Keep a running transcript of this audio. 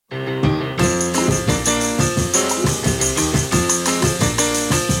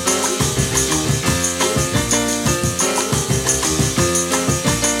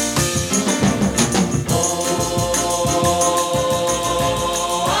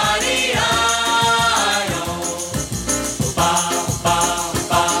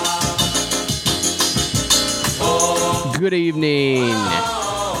Good evening.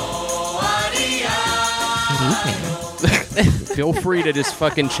 Feel free to just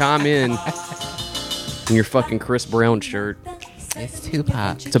fucking chime in your fucking Chris Brown shirt. It's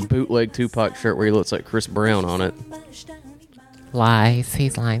Tupac. It's a bootleg Tupac shirt where he looks like Chris Brown on it. Lies.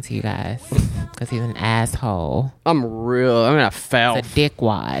 He's lying to you guys because he's an asshole. I'm in a foul. It's a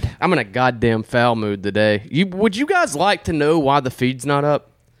dickwad. I'm in a goddamn foul mood today. Would you guys like to know why the feed's not up?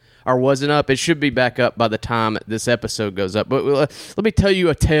 Or wasn't up? It should be back up by the time this episode goes up. But let me tell you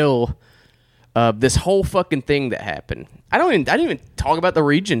a tale of this whole fucking thing that happened. I didn't even talk about the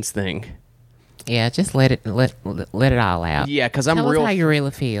Regions thing. Yeah, just let it all out. Yeah, because I'm Tell real. us how you really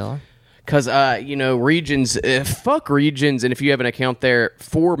feel. Because, Regions, fuck Regions, and if you have an account there,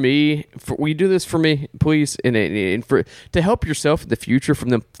 will you do this for me, please? And to help yourself in the future from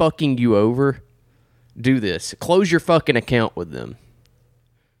them fucking you over, do this. Close your fucking account with them.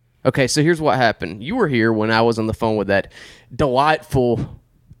 Okay, so here's what happened. You were here when I was on the phone with that delightful,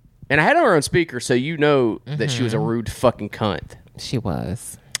 and I had her on speaker, so you know that she was a rude fucking cunt. She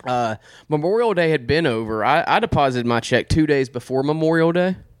was. Memorial Day had been over. I deposited my check 2 days before Memorial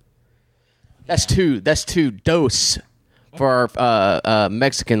Day. That's two dos for our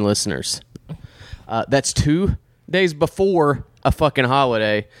Mexican listeners. That's 2 days before a fucking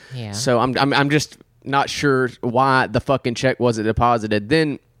holiday. Yeah. So I'm just not sure why the fucking check wasn't deposited.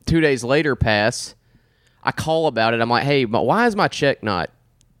 Then 2 days later pass. I call about it. I'm like, hey, but why is my check not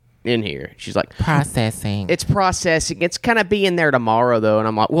in here? She's like, processing. It's processing. It's kind of being there tomorrow though. And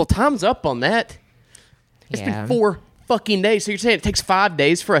I'm like, well, time's up on that. It's been 4 fucking days. So you're saying it takes 5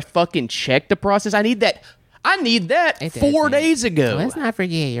 days for a fucking check to process? I need that It 4 days ago. Let's not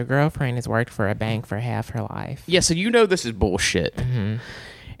forget your girlfriend has worked for a bank for half her life. Yeah, so this is bullshit. Mm-hmm.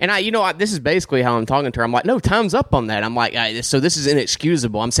 And this is basically how I'm talking to her. I'm like, no, time's up on that. I'm like, so this is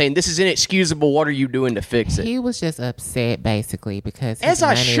inexcusable. I'm saying this is inexcusable. What are you doing to fix it? He was just upset, basically, because As his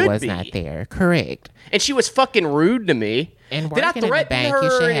I money should was be. not there. Correct. And she was fucking rude to me. And Did I working in a threaten bank, her you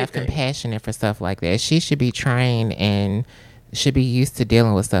or should have anything? compassion for stuff like that. She should be trained and should be used to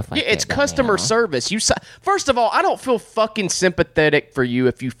dealing with stuff like that. Yeah, it's customer now. service. First of all, I don't feel fucking sympathetic for you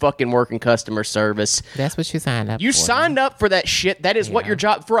if you fucking work in customer service. That's what you signed up for. You signed up for that shit. That is what your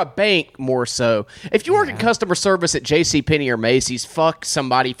job for a bank more so. If you work in customer service at JCPenney or Macy's, fuck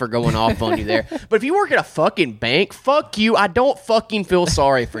somebody for going off on you there. But if you work at a fucking bank, fuck you. I don't fucking feel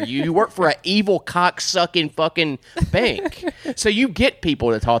sorry for you. You work for an evil cock-sucking fucking bank. So you get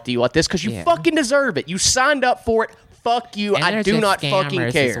people to talk to you like this because you fucking deserve it. You signed up for it. Fuck you. And I do just not fucking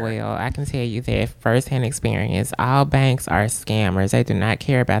scammers care. As well. I can tell you that firsthand experience. All banks are scammers. They do not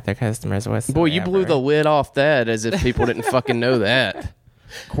care about their customers whatsoever. Boy, you blew the lid off that as if people didn't fucking know that.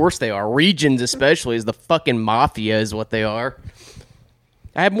 Of course they are. Regions especially is the fucking mafia is what they are.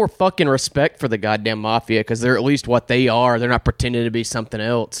 I have more fucking respect for the goddamn mafia because they're at least what they are. They're not pretending to be something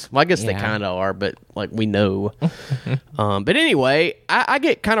else. Well, I guess they kind of are, but like we know. But anyway, I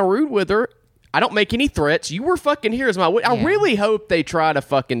get kind of rude with her. I don't make any threats. You were fucking here as my witness. I really hope they try to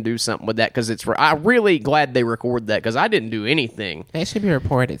fucking do something with that because I'm really glad they record that because I didn't do anything. They should be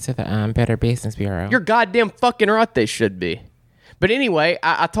reported to the Better Business Bureau. You're goddamn fucking right they should be. But anyway,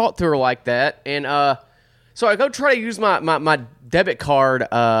 I talked to her like that, and so I go try to use my debit card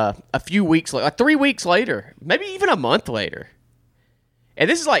a few weeks later, like 3 weeks later, maybe even a month later. And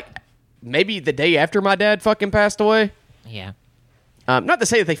this is like maybe the day after my dad fucking passed away. Yeah. Not to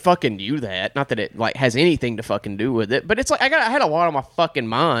say that they fucking knew that, not that it like has anything to fucking do with it, but it's like I had a lot on my fucking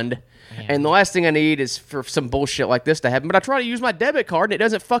mind, and the last thing I need is for some bullshit like this to happen. But I try to use my debit card and it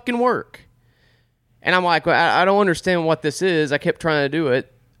doesn't fucking work, and I'm like, well, I don't understand what this is. I kept trying to do it.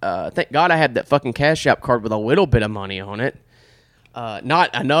 Thank God I had that fucking Cash App card with a little bit of money on it.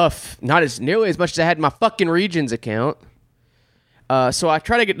 Not enough, not as nearly as much as I had in my fucking Regions account. So I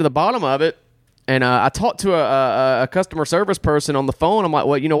try to get to the bottom of it. And I talked to a customer service person on the phone. I'm like,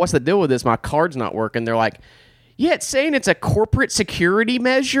 well, what's the deal with this? My card's not working. They're like, yeah, it's saying it's a corporate security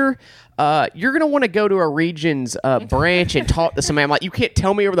measure. You're going to want to go to a Regions branch and talk to somebody. I'm like, you can't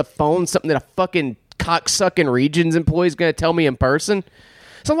tell me over the phone something that a fucking cocksucking Regions employee is going to tell me in person.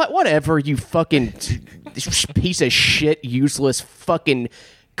 So I'm like, whatever, you fucking piece of shit, useless fucking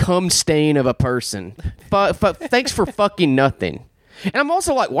cum stain of a person. Thanks for fucking nothing. And I'm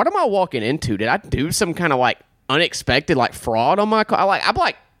also like, what am I walking into? Did I do some kind of like unexpected like fraud on my car? I'm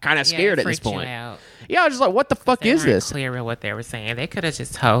like kind of scared at this point. Yeah, I was just like, what the fuck is this? Clear with what they were saying. They could have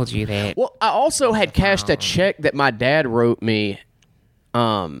just told you that. Well, I also had cashed a check that my dad wrote me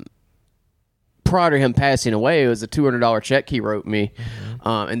prior to him passing away. It was a $200 check he wrote me.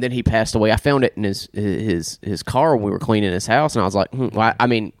 And then he passed away. I found it in his car when we were cleaning his house, and I was like,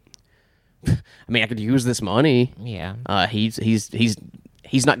 I mean, I could use this money. Yeah.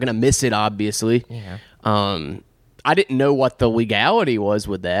 He's not gonna miss it, obviously. Yeah. I didn't know what the legality was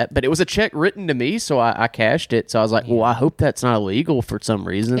with that, but it was a check written to me, so I cashed it. So I was like, well, I hope that's not illegal for some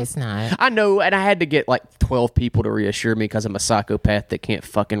reason. It's not. I know, and I had to get like 12 people to reassure me because I'm a psychopath that can't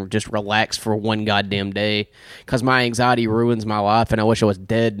fucking just relax for one goddamn day because my anxiety ruins my life, and I wish I was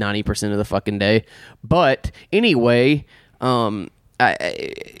dead 90% of the fucking day. But anyway,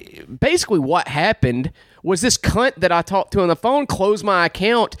 basically what happened was this cunt that I talked to on the phone closed my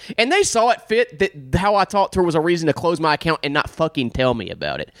account, and they saw it fit that how I talked to her was a reason to close my account and not fucking tell me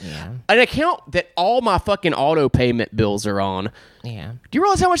about it. Yeah. An account that all my fucking auto payment bills are on. Yeah. Do you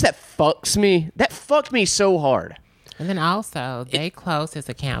realize how much that fucks me? That fucked me so hard. And then also, they closed his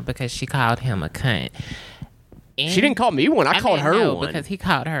account because she called him a cunt. She didn't call me one. I called her one. Because he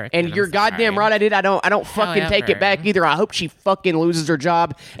called her. And you're goddamn right I did. I don't fucking take it back either. I hope she fucking loses her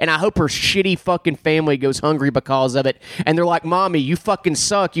job, and I hope her shitty fucking family goes hungry because of it. And they're like, Mommy, you fucking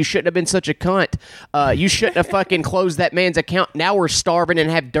suck. You shouldn't have been such a cunt. You shouldn't have fucking closed that man's account. Now we're starving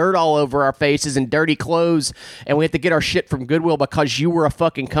and have dirt all over our faces and dirty clothes, and we have to get our shit from Goodwill because you were a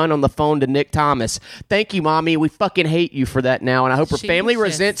fucking cunt on the phone to Nick Thomas. Thank you, Mommy. We fucking hate you for that now, and I hope her family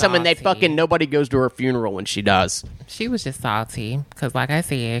resents him and they fucking nobody goes to her funeral when she dies. She was just salty because, like I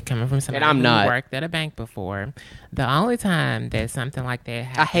said, coming from somebody who worked at a bank before, the only time that something like that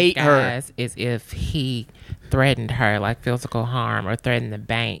happens, I hate her, is if he threatened her, like physical harm, or threatened the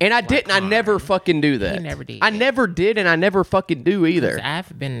bank. And I didn't. Harm. I never fucking do that. He never did. I never did, and I never fucking do either.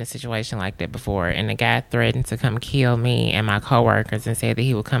 I've been in a situation like that before, and the guy threatened to come kill me and my coworkers and said that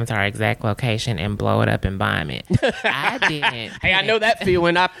he would come to our exact location and blow it up and bomb it. I didn't. Hey, I know that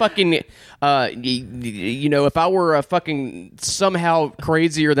feeling. I fucking, you know, if I were a fucking somehow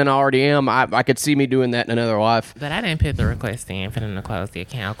crazier than I already am, I could see me doing that in another life. But I didn't put the request in for them to close the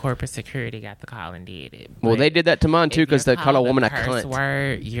account. Corporate security got the call and did it. Well, they did that to mine too because they called a woman a curse cunt.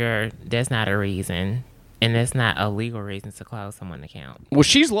 Word, that's not a reason. And that's not a legal reason to close someone's account. Well,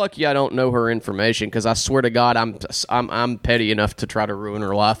 she's lucky I don't know her information because I swear to God, I'm petty enough to try to ruin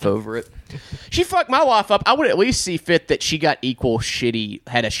her life over it. She fucked my life up. I would at least see fit that she got equal shitty.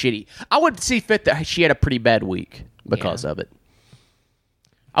 I would see fit that she had a pretty bad week because of it.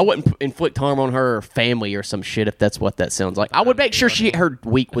 I wouldn't inflict harm on her family or some shit if that's what that sounds like. I would make sure her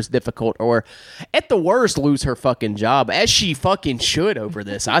week was difficult, or at the worst, lose her fucking job, as she fucking should over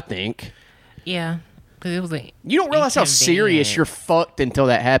this. I think. Yeah. It was you don't realize how serious you're fucked until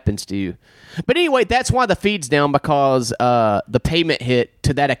that happens to you. But anyway, that's why the feed's down, because the payment hit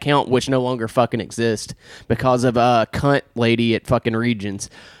to that account, which no longer fucking exists because of a cunt lady at fucking Regions.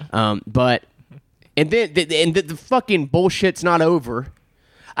 And then the fucking bullshit's not over.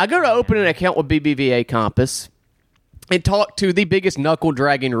 I go to open an account with BBVA Compass and talk to the biggest knuckle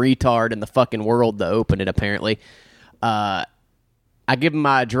dragging retard in the fucking world to open it. Apparently, I give him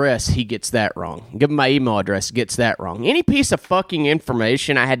my address, he gets that wrong. Give him my email address, gets that wrong. Any piece of fucking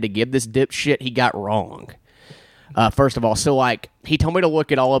information I had to give this dipshit, he got wrong. First of all, so like he told me to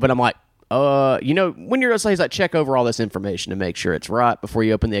look it all up, and I'm like, you know, when you're he's like, check over all this information to make sure it's right before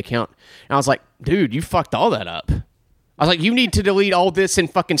you open the account. And I was like, dude, you fucked all that up. I was like, you need to delete all this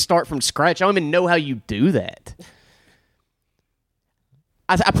and fucking start from scratch. I don't even know how you do that.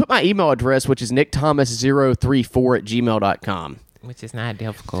 I put my email address, which is nickthomas034@gmail.com. Which is not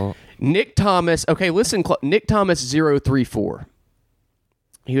difficult. Nick Thomas, okay, listen, Nick Thomas034.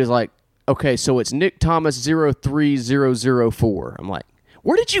 He was like, okay, so it's Nick Thomas03004. I'm like,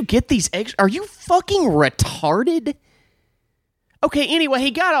 where did you get these are you fucking retarded? Okay, anyway,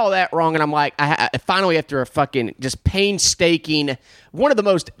 he got all that wrong, and I'm like, I finally, after a fucking just painstaking, one of the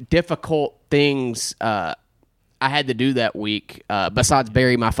most difficult things I had to do that week, besides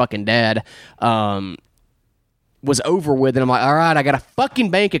bury my fucking dad, was over with, and I'm like, all right, I got a fucking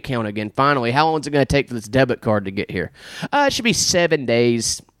bank account again, finally. How long is it going to take for this debit card to get here? It should be 7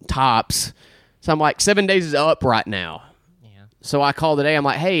 days, tops. So I'm like, 7 days is up right now. So I called today. I'm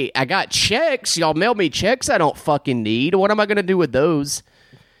like, hey, I got checks. Y'all mailed me checks I don't fucking need. What am I going to do with those?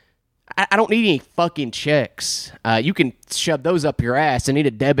 I don't need any fucking checks. You can shove those up your ass. I need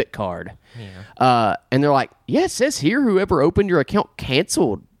a debit card. Yeah. And they're like, yeah, it says here whoever opened your account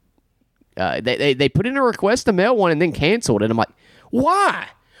canceled. They put in a request to mail one and then canceled it. I'm like, why?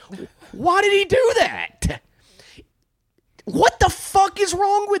 Why did he do that? What the fuck is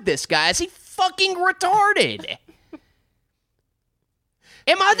wrong with this guy? Is he fucking retarded?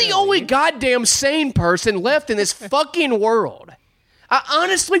 Am I the only goddamn sane person left in this fucking world? I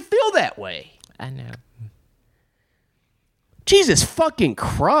honestly feel that way. I know. Jesus fucking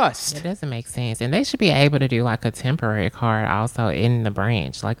Christ. It doesn't make sense. And they should be able to do like a temporary card also in the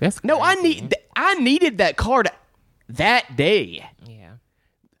branch. Like that's No, crazy. I needed that card that day. Yeah.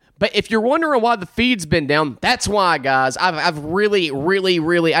 But if you're wondering why the feed's been down, that's why, guys. I've really, really,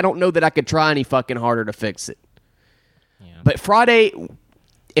 really, I don't know that I could try any fucking harder to fix it. Yeah. But Friday,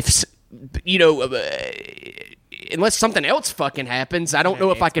 if, you know, unless something else fucking happens, I don't know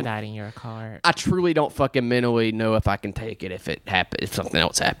if I can. Expediting your card. I truly don't fucking mentally know if I can take it if something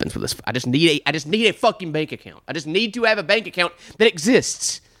else happens with this. I just need a fucking bank account. I just need to have a bank account that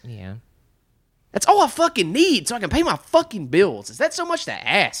exists. Yeah. That's all I fucking need so I can pay my fucking bills. Is that so much to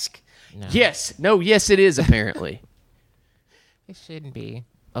ask? No. Yes. No, yes it is apparently. It shouldn't be.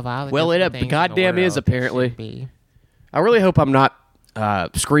 Of all the Well, it different things in the goddamn is, world, it apparently. should be. I really hope I'm not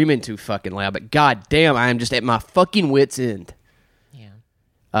screaming too fucking loud, but goddamn, I am just at my fucking wit's end.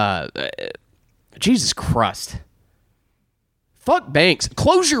 Yeah. Jesus Christ. Fuck banks.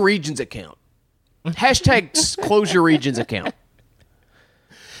 Close your Regions account. Hashtag close your Regions account.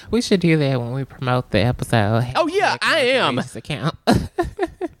 We should do that when we promote the episode. Oh, yeah, I am. Account.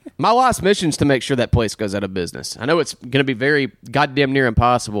 My last mission is to make sure that place goes out of business. I know it's going to be very goddamn near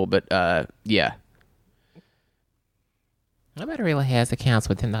impossible, but yeah. Nobody really has accounts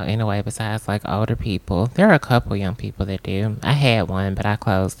with them though anyway besides like older people. There are a couple young people that do. I had one, but I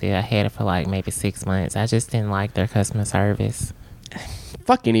closed it. I had it for like maybe 6 months. I just didn't like their customer service.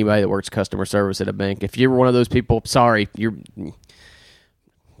 Fuck anybody that works customer service at a bank. If you're one of those people, sorry.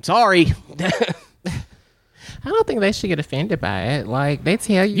 Sorry. I don't think they should get offended by it. Like they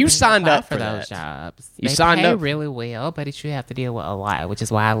tell you, You when signed apply up for those that. jobs. You they signed pay up. really well, but you have to deal with a lot, which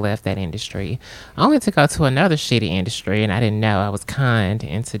is why I left that industry. Only to go to another shitty industry, and I didn't know I was conned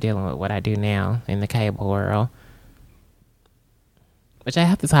into dealing with what I do now in the cable world. Which I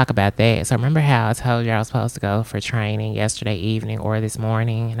have to talk about that. So remember how I told you I was supposed to go for training yesterday evening or this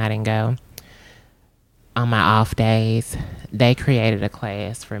morning, and I didn't go? On my off days, they created a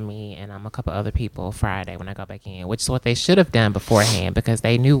class for me and a couple other people Friday when I go back in, which is what they should have done beforehand because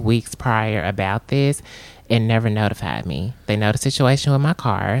they knew weeks prior about this and never notified me. They know the situation with my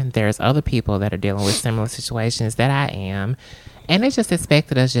car. There's other people that are dealing with similar situations that I am. And they just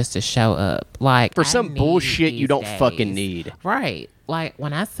expected us just to show up. Like For I some need bullshit you these don't days. fucking need. Right. Like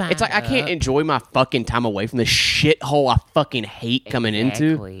when I signed It's like I can't up- enjoy my fucking time away from the shithole I fucking hate coming into.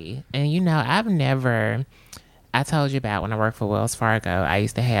 Exactly. And you know, I told you about when I worked for Wells Fargo, I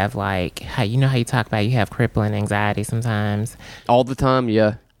used to have like, how you talk about you have crippling anxiety sometimes. All the time,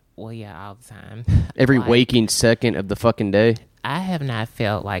 yeah. Well, yeah, all the time. Every Like, waking second of the fucking day. I have not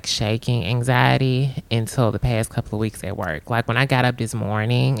felt like shaking anxiety until the past couple of weeks at work. Like when I got up this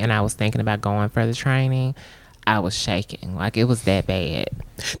morning and I was thinking about going for the training, I was shaking. Like it was that bad.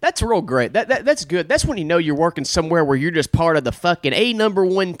 That's real great. That's good. That's when you know you're working somewhere where you're just part of the fucking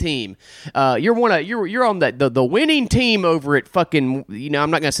 #1 team. You're on the winning team over at fucking,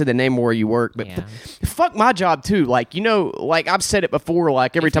 I'm not gonna say the name where you work, but Yeah. fuck my job too. Like like I've said it before.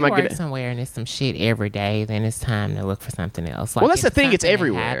 Like every If time you I get work somewhere and it's some shit every day, then it's time to look for something else. Like, Well, that's if the thing, it's something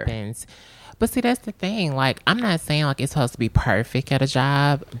everywhere. happens- But see, that's the thing. Like, I'm not saying like it's supposed to be perfect at a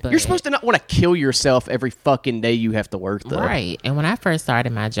job, but you're supposed to not want to kill yourself every fucking day you have to work though. right. And when I first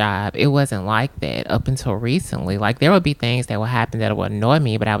started my job, it wasn't like that up until recently. Like, there would be things that would happen that would annoy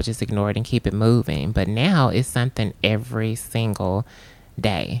me, but I would just ignore it and keep it moving. But now it's something every single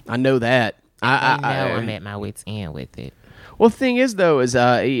day. I know that. I know I'm at my wit's end with it. Well, the thing is, though,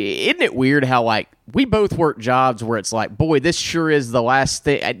 isn't it weird how, like, we both work jobs where it's like, boy, this sure is the last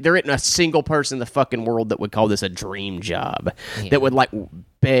thing. There isn't a single person in the fucking world that would call this a dream job, that would, like,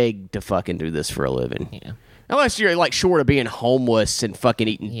 beg to fucking do this for a living. Yeah. Unless you're, like, short of being homeless and fucking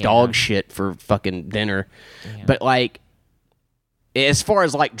eating dog shit for fucking dinner. Yeah. But, like, as far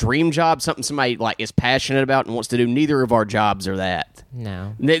as, like, dream job, something somebody, like, is passionate about and wants to do, neither of our jobs are that.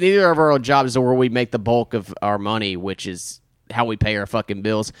 No. Neither of our jobs are where we make the bulk of our money, which is how we pay our fucking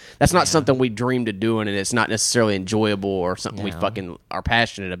bills. That's not something we dreamed of doing, and it's not necessarily enjoyable or something we No. fucking are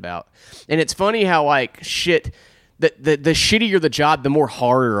passionate about. And it's funny how, like, shit, the shittier the job, the more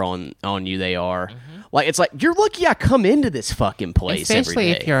harder on you they are. Like, it's like, you're lucky I come into this fucking place Especially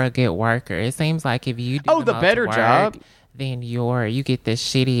every day. if you're a good worker. It seems like if you do The most better work, job. then you get the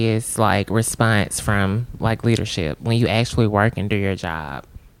shittiest like response from like leadership when you actually work and do your job.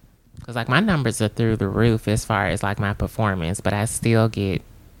 Because like my numbers are through the roof as far as like my performance, but I still get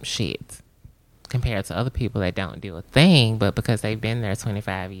shit compared to other people that don't do a thing, but because they've been there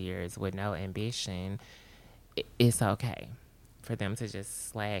 25 years with no ambition, it's okay for them to just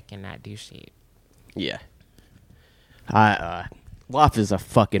slack and not do shit. Yeah. Life is a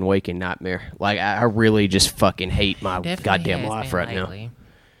fucking waking nightmare. Like, I really just fucking hate my goddamn life right now.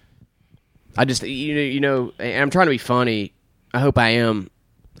 I just, you know, and I'm trying to be funny. I hope I am.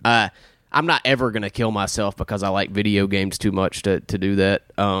 I'm not ever going to kill myself because I like video games too much to do that.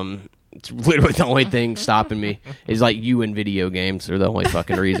 It's literally the only thing stopping me is, like, you and video games are the only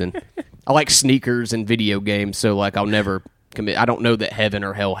fucking reason. I like sneakers and video games, so, like, I'll never commit. I don't know that heaven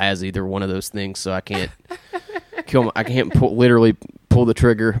or hell has either one of those things, so I can't I can't literally pull the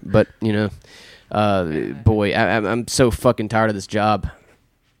trigger, but, you know, boy, I'm so fucking tired of this job.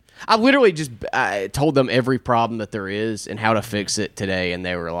 I literally I told them every problem that there is and how to fix it today, and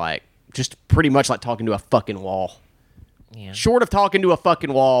they were like, just pretty much like talking to a fucking wall. Yeah. Short of talking to a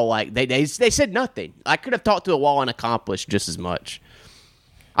fucking wall, like they said nothing. I could have talked to a wall and accomplished just as much.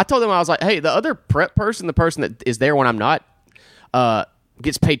 I told them, I was like, hey, the other prep person, the person that is there when I'm not,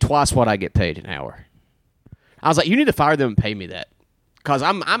 gets paid twice what I get paid an hour. I was like, you need to fire them and pay me that. Because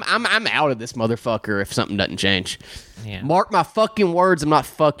I'm out of this motherfucker if something doesn't change. Yeah. Mark my fucking words, I'm not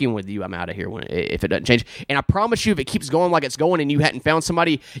fucking with you. I'm out of here if it doesn't change. And I promise you, if it keeps going like it's going and you hadn't found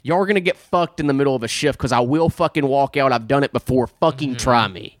somebody, y'all are going to get fucked in the middle of a shift because I will fucking walk out. I've done it before. Fucking try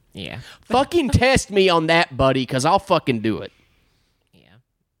me. Yeah. Fucking test me on that, buddy, because I'll fucking do it. Yeah.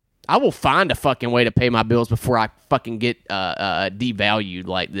 I will find a fucking way to pay my bills before I fucking get devalued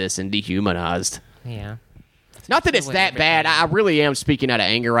like this and dehumanized. Yeah. Not that it's that bad. I really am speaking out of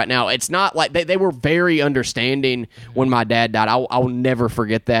anger right now. It's not like they were very understanding when my dad died. I'll never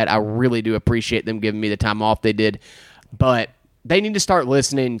forget that. I really do appreciate them giving me the time off they did. But they need to start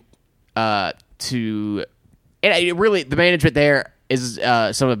listening to... And really, the management there is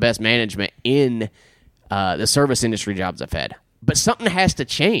some of the best management in the service industry jobs I've had. But something has to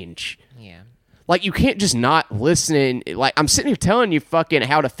change. Yeah. Like, you can't just not listen. Like, I'm sitting here telling you fucking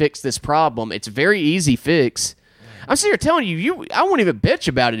how to fix this problem. It's a very easy fix. I'm sitting here telling you, I won't even bitch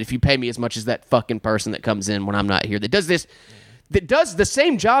about it if you pay me as much as that fucking person that comes in when I'm not here, that does this, that does the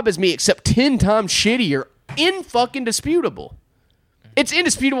same job as me except 10 times shittier, fucking disputable. It's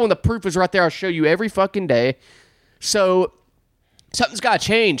indisputable and the proof is right there. I'll show you every fucking day. So something's got to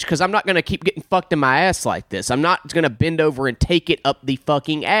change because I'm not going to keep getting fucked in my ass like this. I'm not going to bend over and take it up the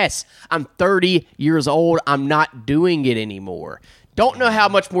fucking ass. I'm 30 years old. I'm not doing it anymore. Don't know how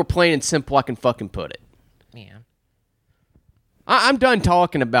much more plain and simple I can fucking put it. Yeah. I'm done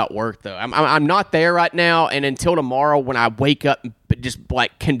talking about work, though. I'm not there right now, and until tomorrow when I wake up and just,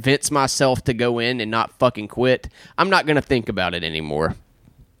 like, convince myself to go in and not fucking quit, I'm not going to think about it anymore.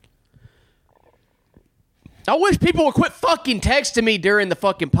 I wish people would quit fucking texting me during the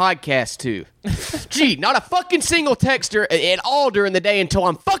fucking podcast, too. Gee, not a fucking single texter at all during the day until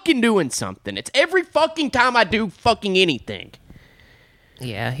I'm fucking doing something. It's every fucking time I do fucking anything.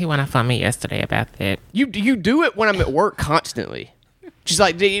 Yeah, he went off on me yesterday about that. You do it when I'm at work constantly. She's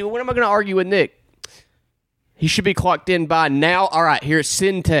like, when am I going to argue with Nick? He should be clocked in by now. All right, here's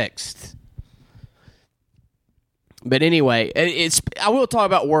send text. But anyway, I will talk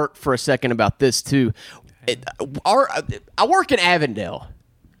about work for a second about this, too. I work in Avondale,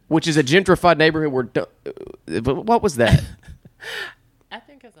 which is a gentrified neighborhood where... What was that? I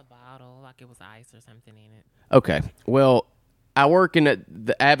think it's a bottle, like it was ice or something in it. Okay, well... I work in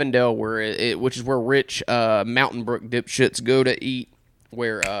the Avondale, which is where rich Mountain Brook dipshits go to eat,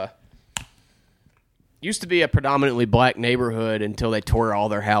 where used to be a predominantly black neighborhood until they tore all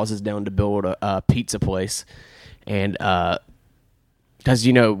their houses down to build a pizza place. And because,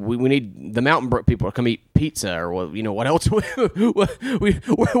 you know, we need the Mountain Brook people to come eat pizza, or, you know, what else?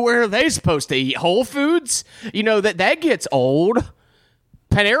 Where are they supposed to eat? Whole Foods? You know, that gets old.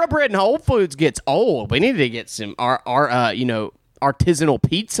 Panera Bread and Whole Foods gets old. We need to get some artisanal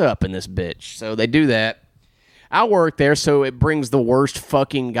pizza up in this bitch. So they do that. I work there, so it brings the worst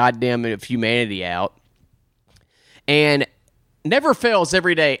fucking goddamn of humanity out. And never fails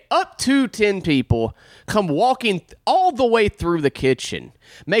every day, up to 10 people come walking all the way through the kitchen,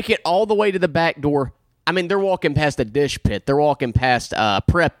 make it all the way to the back door. I mean, they're walking past a dish pit. They're walking past a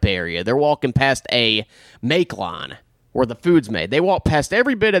prep area. They're walking past a make line where the food's made. They walk past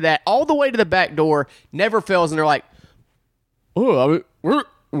every bit of that all the way to the back door, never fails, and they're like, oh, I mean,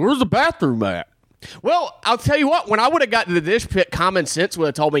 where's the bathroom at? Well, I'll tell you what, when I would have got to the dish pit, common sense would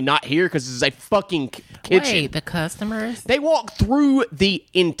have told me not here because this is a fucking kitchen. Wait, the customers? They walk through the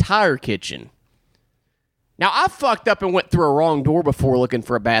entire kitchen. Now, I fucked up and went through a wrong door before looking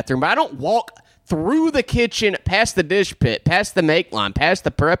for a bathroom, but I don't walk through the kitchen, past the dish pit, past the make line, past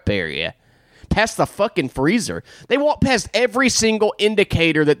the prep area, past the fucking freezer. They walk past every single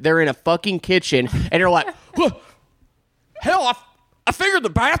indicator that they're in a fucking kitchen, and they're like, hell, I figured the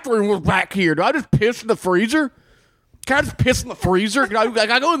bathroom was back here. Do I just piss in the freezer? can I just piss in the freezer? Can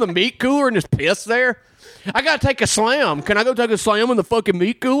I go in the meat cooler and just piss there? I gotta take a slam. Can I go take a slam in the fucking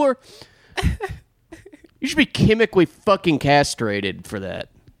meat cooler? You should be chemically fucking castrated for that.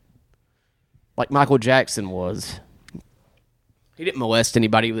 Like Michael Jackson was. He didn't molest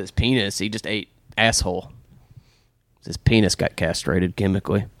anybody with his penis. He just ate asshole. His penis got castrated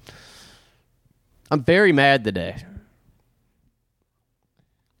chemically. I'm very mad today.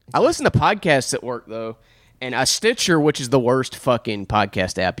 I listen to podcasts at work, though, and Stitcher, which is the worst fucking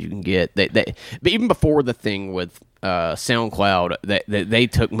podcast app you can get. But even before the thing with SoundCloud, they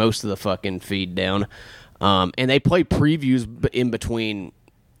took most of the fucking feed down. And they play previews in between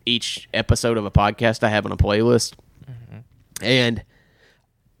each episode of a podcast I have on a playlist. Mm-hmm. And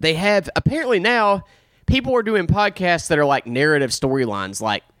they have, apparently now, people are doing podcasts that are like narrative storylines,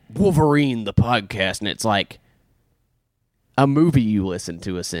 like Wolverine, the podcast, and it's like a movie you listen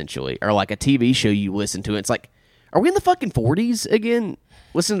to, essentially, or like a TV show you listen to. It's like, are we in the fucking 40s again?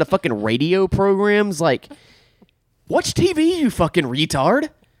 Listening to fucking radio programs? Like, watch TV, you fucking retard.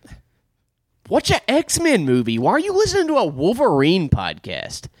 Watch an X-Men movie. Why are you listening to a Wolverine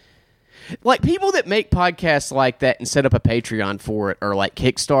podcast? Like, people that make podcasts like that and set up a Patreon for it, or like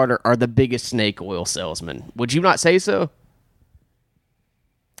Kickstarter, are the biggest snake oil salesmen. Would you not say so?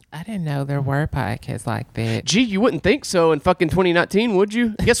 I didn't know there were podcasts like that. Gee, you wouldn't think so in fucking 2019, would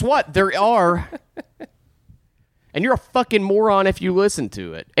you? Guess what? There are. And you're a fucking moron if you listen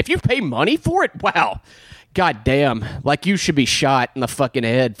to it. If you pay money for it, wow. God damn. Like, you should be shot in the fucking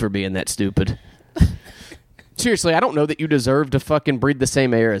head for being that stupid. Seriously, I don't know that you deserve to fucking breathe the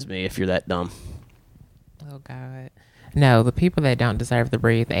same air as me if you're that dumb. Oh, God. No, the people that don't deserve to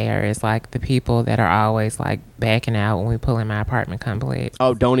breathe air is like the people that are always like backing out when we pull in my apartment complex.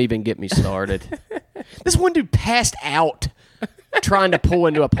 Oh, don't even get me started. This one dude passed out trying to pull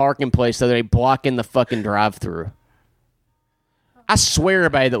into a parking place so they blocking the fucking drive-through. I swear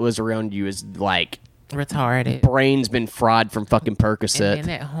everybody that was around you is like retarded. Brain's been fried from fucking Percocet. And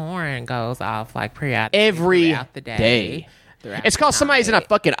then that horn goes off like periodically every throughout the day. It's called somebody's in a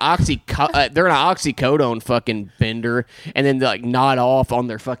fucking they're in an oxycodone fucking bender, and then they like nod off on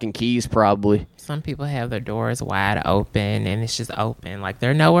their fucking keys probably. Some people have their doors wide open, and it's just open. Like,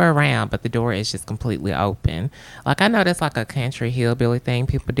 they're nowhere around, but the door is just completely open. Like, I know that's like a country hillbilly thing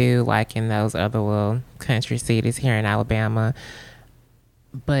people do, like in those other little country cities here in Alabama.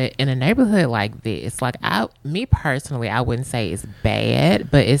 But in a neighborhood like this, like, me personally, I wouldn't say it's bad,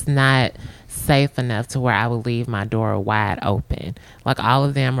 but it's not safe enough to where I would leave my door wide open. Like, all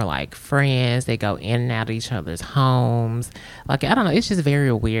of them are like friends. They go in and out of each other's homes. Like, I don't know. It's just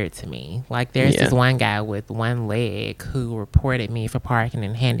very weird to me. Like, there's this one guy with one leg who reported me for parking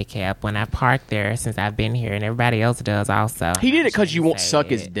in handicap when I parked there since I've been here, and everybody else does also. He did it because you won't suck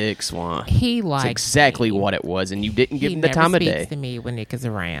his dick, Swan. He likes That's exactly what it was, and you didn't give him the time of day. He never speaks to me when Nick is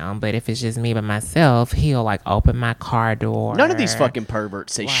around, but if it's just me by myself, he'll like open my car door. None of these fucking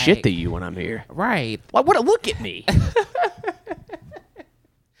perverts say shit to you when I'm here. Right. Like, what? Look at me.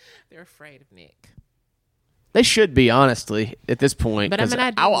 They're afraid of Nick. They should be, honestly, at this point. But I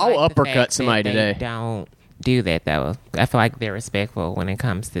mean, I'll uppercut somebody today. Don't do that, though. I feel like they're respectful when it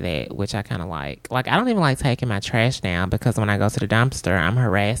comes to that, which I kind of like. Like, I don't even like taking my trash down because when I go to the dumpster, I'm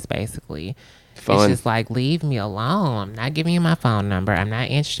harassed, basically. Fun. It's just like, leave me alone. I'm not giving you my phone number. I'm not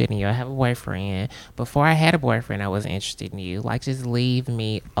interested in you. I have a boyfriend. Before I had a boyfriend, I wasn't interested in you. Like, just leave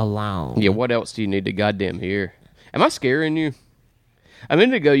me alone. Yeah, what else do you need to goddamn hear? Am I scaring you? A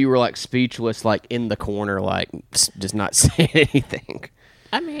minute ago, you were like speechless, like in the corner, like just not saying anything.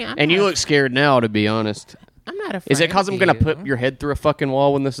 I mean, and you look scared now, to be honest. I'm not afraid. Is it because I'm going to put your head through a fucking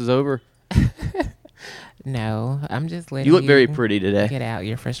wall when this is over? No, I'm just letting you look very pretty today. Get out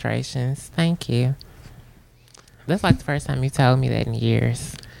your frustrations. Thank you. That's like the first time you told me that in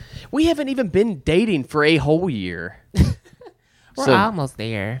years. We haven't even been dating for a whole year. We're almost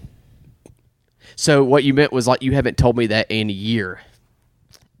there. So what you meant was like you haven't told me that in a year.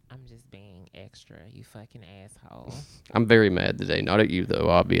 I'm just being extra, you fucking asshole. I'm very mad today. Not at you,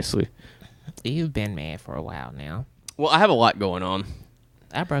 though, obviously. You've been mad for a while now. Well, I have a lot going on.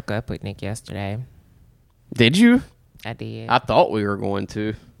 I broke up with Nick yesterday. Did you? I did. I thought we were going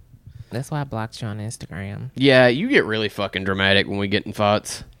to. That's why I blocked you on Instagram. Yeah, you get really fucking dramatic when we get in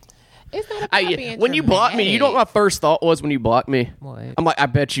fights. It's not about being when you block me, you know what my first thought was when you blocked me? What? I'm like, I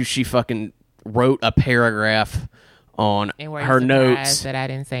bet you she fucking wrote a paragraph on her notes. That I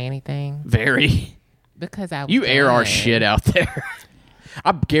didn't say anything? Very. Because I was You air our shit out there.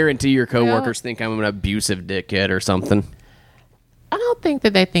 I guarantee your coworkers think I'm an abusive dickhead or something. I don't think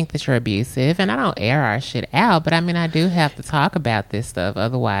that they think that you're abusive, and I don't air our shit out, but I mean, I do have to talk about this stuff.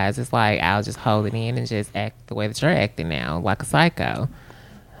 Otherwise, it's like I'll just hold it in and just act the way that you're acting now, like a psycho.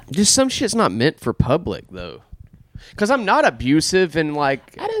 Just some shit's not meant for public, though. Because I'm not abusive and,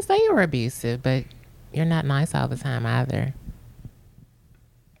 like... I didn't say you were abusive, but you're not nice all the time either.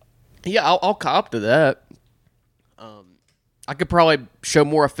 Yeah, I'll cop to that. I could probably show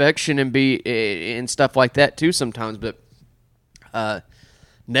more affection and be and stuff like that, too, sometimes, but...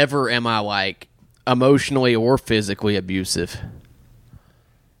 never am I like emotionally or physically abusive.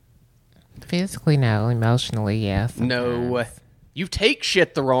 Physically, no. Emotionally, yes. Yeah, no. You take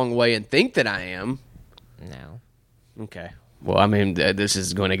shit the wrong way and think that I am. No. Okay. Well, I mean, this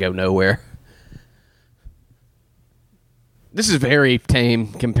is going to go nowhere. This is very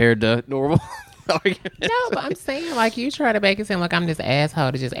tame compared to normal. No, but I'm saying, like, you try to make it seem like I'm this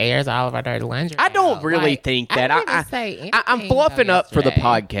asshole that just airs all of our dirty laundry. I don't really think that. I'm bluffing up for the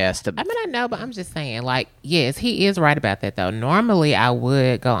podcast. I mean, I know, but I'm just saying, like, yes, he is right about that, though. Normally, I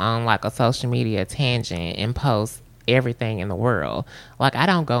would go on, like, a social media tangent and post everything in the world. Like, I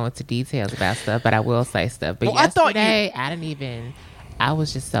don't go into details about stuff, but I will say stuff. But yesterday, I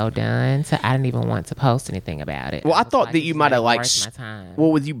was just so done, so I didn't even want to post anything about it. Well, I thought that you might have, like,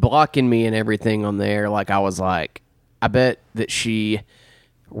 well, with you blocking me and everything on there, like, I was like, I bet that she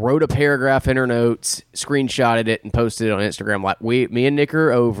wrote a paragraph in her notes, screenshotted it, and posted it on Instagram. Like, me and Nick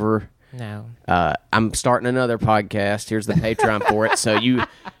are over. No. I'm starting another podcast. Here's the Patreon for it. So you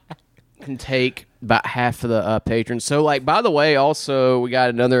can take about half of the patrons. So, like, by the way, also, we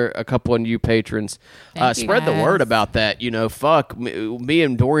got a couple of new patrons. Spread the word about that. You know, fuck, me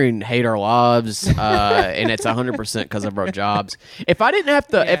and Dorian hate our lives, and it's 100% because of our jobs. If I didn't have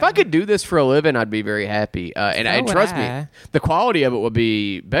to, if I could do this for a living, I'd be very happy. And trust me, the quality of it would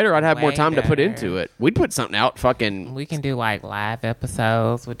be better. I'd have more time to put into it. We'd put something out fucking... We can do, like, live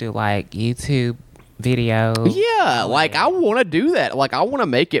episodes. We'll do, like, YouTube videos. Yeah, like I want to do that. Like I want to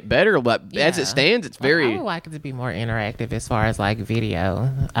make it better, but as it stands, it's very... I would like it to be more interactive as far as like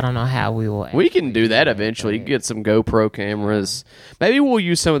video. I don't know how we will... We can do that eventually. You can get some GoPro cameras. Maybe we'll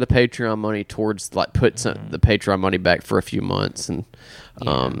use some of the Patreon money towards like put some the Patreon money back for a few months and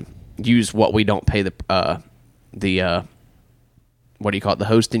use what we don't pay the what do you call it, the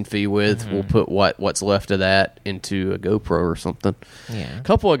hosting fee with. We'll put what's left of that into a GoPro or something. Yeah. A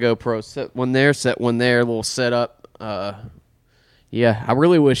couple of GoPros, set one there, a little setup. Yeah, I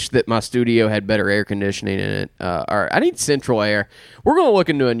really wish that my studio had better air conditioning in it. Or I need central air. We're going to look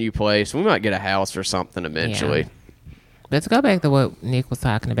into a new place. We might get a house or something eventually. Yeah. But to go back to what Nick was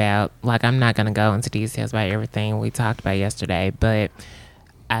talking about, like I'm not going to go into details about everything we talked about yesterday, but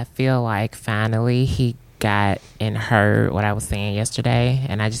I feel like finally he got and heard what I was saying yesterday,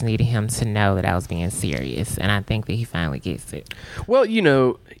 and I just needed him to know that I was being serious, and I think that he finally gets it. Well, you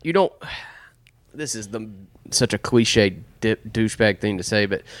know, you don't... This is such a cliche douchebag thing to say,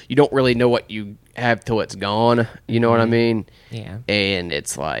 but you don't really know what you have till it's gone. You know what I mean? Yeah. And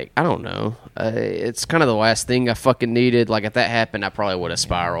it's like, I don't know. It's kind of the last thing I fucking needed. Like, if that happened, I probably would have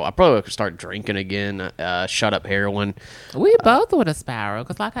spiraled. I probably would have started drinking again, shut up heroin. We both would have spiraled,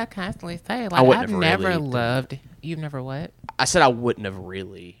 because like I constantly say, like I've never really loved... You've never what? I said I wouldn't have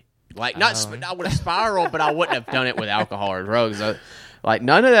really... Like, I would have spiraled, but I wouldn't have done it with alcohol or drugs. Like,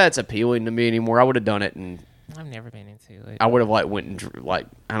 none of that's appealing to me anymore. I would have done it, and I've never been into it. I would have, like, went and, like,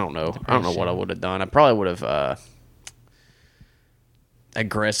 I don't know. I don't know what I would have done. I probably would have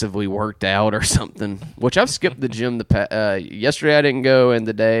aggressively worked out or something, which I've skipped the gym. Yesterday I didn't go, and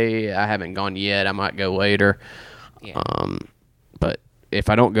today I haven't gone yet. I might go later. Yeah. But if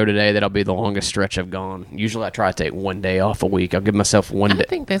I don't go today, that'll be the longest stretch I've gone. Usually I try to take one day off a week. I'll give myself one day. I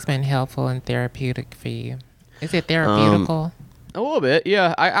think that's been helpful and therapeutic for you. Is it therapeutical? A little bit,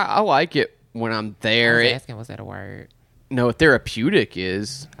 yeah. I like it when I'm there. I was asking, was that a word? No, therapeutic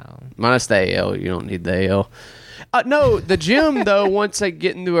is. Oh. Minus the AL. You don't need the AL. No, the gym, though, once I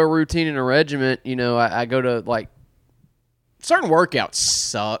get into a routine and a regiment, you know, I go to, like, certain workouts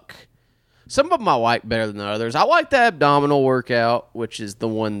suck. Some of them I like better than others. I like the abdominal workout, which is the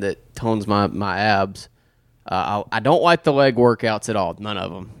one that tones my abs. I don't like the leg workouts at all. None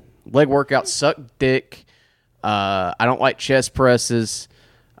of them. Leg workouts suck dick. I don't like chest presses.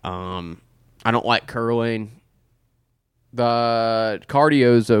 I don't like curling. The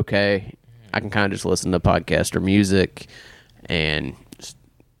cardio's okay. I can kind of just listen to podcasts or music and just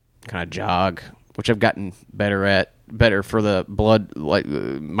kind of jog, which I've gotten better for the blood, like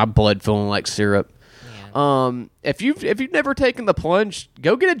my blood feeling like syrup. Yeah. If you've never taken the plunge,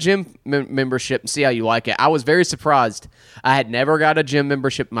 go get a gym membership and see how you like it. I was very surprised. I had never got a gym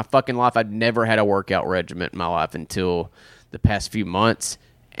membership in my fucking life. I'd never had a workout regimen in my life until the past few months.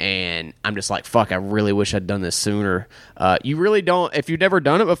 And I'm just like, fuck, I really wish I'd done this sooner. You really don't, if you've never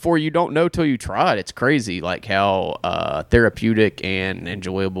done it before, you don't know till you try it. It's crazy, like how therapeutic and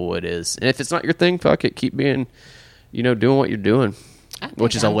enjoyable it is. And if it's not your thing, fuck it, keep being, doing what you're doing,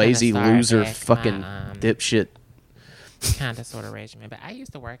 which is a lazy loser fucking dipshit kind of sort of regimen. But I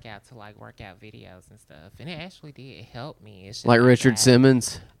used to work out to like workout videos and stuff, and it actually did help me. It's just like Richard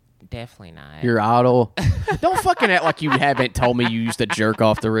Simmons. Definitely not. Your idol. Don't fucking act like you haven't told me you used to jerk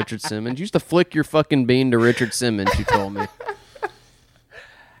off to Richard Simmons. You used to flick your fucking bean to Richard Simmons, you told me.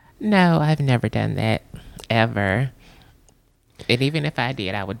 No, I've never done that, ever. And even if I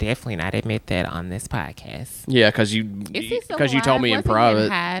did, I would definitely not admit that on this podcast. Yeah, because you told me in private. He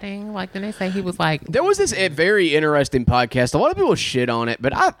hiding? Like, didn't they say he was like... There was this very interesting podcast. A lot of people shit on it,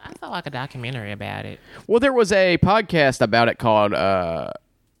 but I saw like a documentary about it. Well, there was a podcast about it called...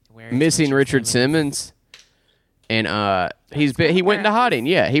 Missing Richard Simmons. And he went into hiding.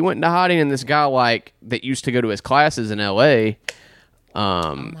 Yeah, he went into hiding, and this guy that used to go to his classes in L.A.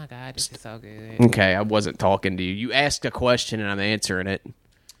 Oh my God, this is so good. Okay, I wasn't talking to you. You asked a question and I'm answering it,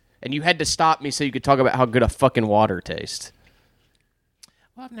 and you had to stop me so you could talk about how good a fucking water tastes.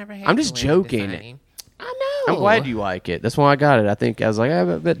 Well, I've never had. I'm just joking. I know. I'm glad you like it. That's why I got it. I was like,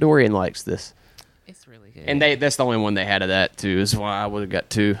 I bet Dorian likes this. It's really good. And that's the only one they had of that too. Is why I would have got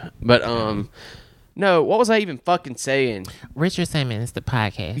two. But no, what was I even fucking saying? Richard Simmons, the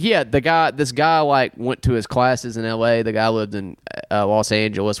podcast. Yeah, this guy went to his classes in L.A. The guy lived in Los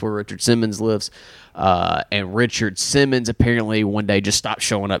Angeles, where Richard Simmons lives. And Richard Simmons apparently one day just stopped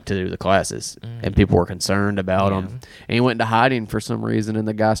showing up to the classes, and people were concerned about him. And he went into hiding for some reason. And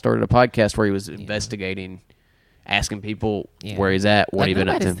the guy started a podcast where he was investigating, asking people where he's at, what he's been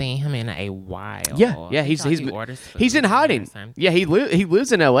up to. Nobody's seen him in a while. Yeah, he's in hiding. Yeah, he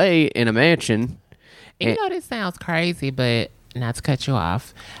lives in L.A. in a mansion. This sounds crazy, but not to cut you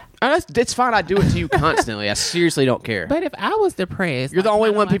off. It's fine. I do it to you constantly. I seriously don't care. But if I was depressed... You're the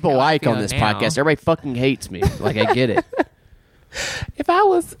only one people like on this podcast. Everybody fucking hates me. Like, I get it. If I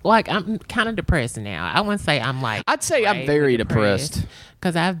was, I'm kind of depressed now. I wouldn't say I'm I'd say I'm very depressed.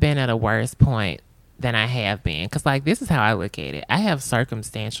 Because I've been at a worse point than I have been. Because, this is how I look at it. I have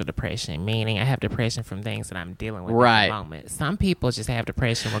circumstantial depression, meaning I have depression from things that I'm dealing with at the moment. Some people just have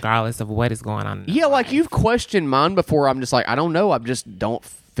depression regardless of what is going on in their life. You've questioned mine before. I'm just I don't know. I just don't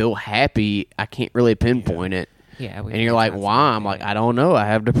feel happy. I can't really pinpoint it. Yeah. And you're like, why? I'm like, I don't know. I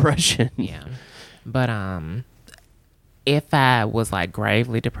have depression. Yeah. But, if I was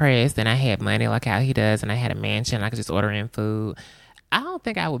gravely depressed and I had money like how he does and I had a mansion, I could just order in food, I don't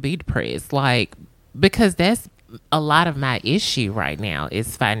think I would be depressed. Because that's a lot of my issue right now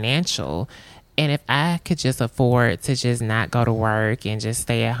is financial. And if I could just afford to just not go to work and just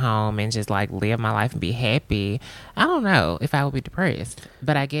stay at home and just live my life and be happy, I don't know if I would be depressed.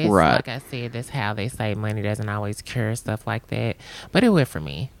 But I guess, like I said, that's how they say money doesn't always cure stuff like that. But it would for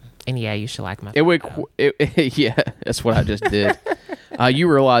me. And yeah, you should like my yeah, that's what I just did.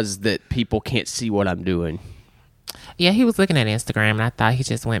 You realize that people can't see what I'm doing. Yeah, he was looking at Instagram, and I thought he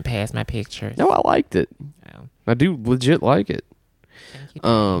just went past my pictures. No, I liked it. Oh. I do legit like it. Thank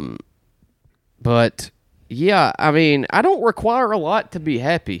you. But yeah, I mean, I don't require a lot to be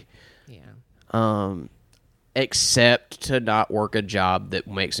happy. Yeah. Except to not work a job that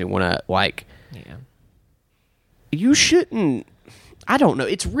makes me want to Yeah. You shouldn't. I don't know.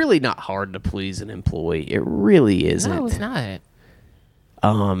 It's really not hard to please an employee. It really isn't. No, it's not.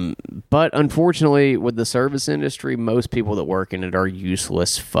 But unfortunately, with the service industry, most people that work in it are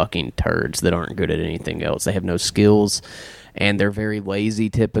useless fucking turds that aren't good at anything else. They have no skills, and they're very lazy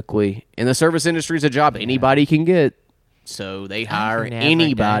typically. And the service industry is a job anybody can get, so they hire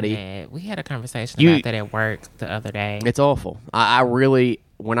anybody. We had a conversation about that at work the other day. It's awful. I really,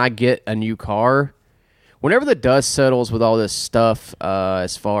 when I get a new car, whenever the dust settles with all this stuff,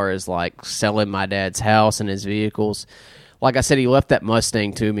 as far as selling my dad's house and his vehicles. Like I said, he left that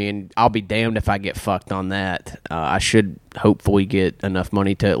Mustang to me, and I'll be damned if I get fucked on that. I should hopefully get enough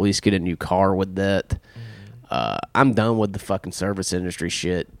money to at least get a new car with that. I'm done with the fucking service industry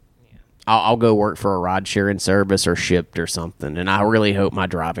shit. Yeah. I'll go work for a ride-sharing service or Shipt or something, and I really hope my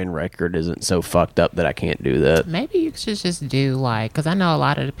driving record isn't so fucked up that I can't do that. Maybe you should just do because I know a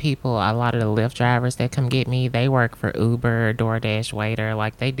lot of the Lyft drivers that come get me, they work for Uber, DoorDash,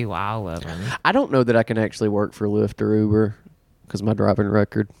 Waiter, they do all of them. I don't know that I can actually work for Lyft or Uber because my driving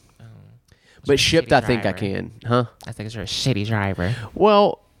record. But Shipt, I think I can. Huh? I think you're a shitty driver.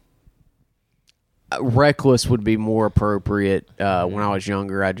 Well, reckless would be more appropriate. When I was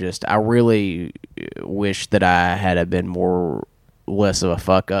younger, I really wish that I had been more less of a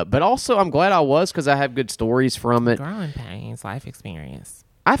fuck up. But also, I'm glad I was because I have good stories from it. Growing pains, life experience.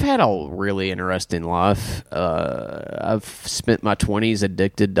 I've had a really interesting life. I've spent my 20s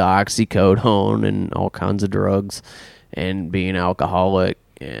addicted to oxycodone and all kinds of drugs and being alcoholic,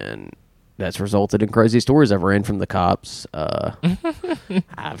 and that's resulted in crazy stories I've ran from the cops.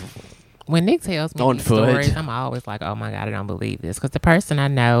 When Nick tells me these stories, I'm always like, oh my God, I don't believe this. Because the person I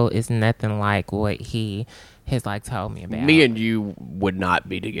know is nothing like what he has like told me about. Me and you would not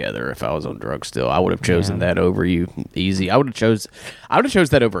be together if I was on drugs still. I would have chosen that over you easy. I would have chose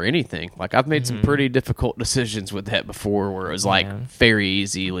that over anything. Like, I've made some pretty difficult decisions with that before where it was like very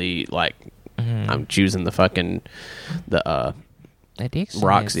easily like I'm choosing the addiction.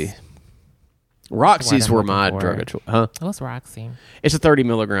 Roxy. Roxy's were my drug of choice. Huh? What's Roxy? It's a 30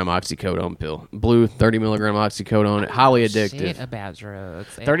 milligram oxycodone pill. Blue 30 milligram oxycodone. Highly addictive. Shit about drugs.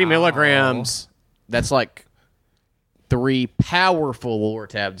 30 milligrams. That's like 3 powerful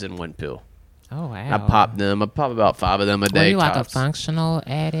Lortabs in one pill. Oh, wow. I pop them. I pop about 5 of them a day. Were you like tops. a functional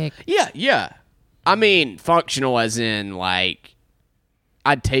addict? Yeah. I mean, functional as in like,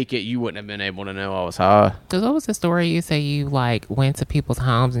 I'd take it. You wouldn't have been able to know I was high. Because what was the story? You say you like went to people's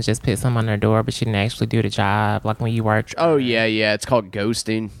homes and just put some on their door, but you didn't actually do the job. Like when you worked. Oh yeah. It's called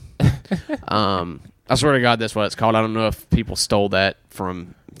ghosting. I swear to God, that's what it's called. I don't know if people stole that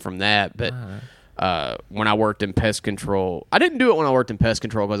from that, but when I worked in pest control, I didn't do it when I worked in pest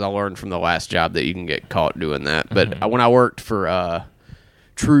control because I learned from the last job that you can get caught doing that. But when I worked for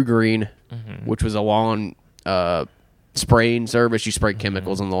True Green, which was a lawn spraying service, you spray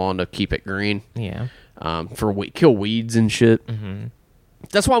chemicals on the lawn to keep it green. Yeah. For kill weeds and shit.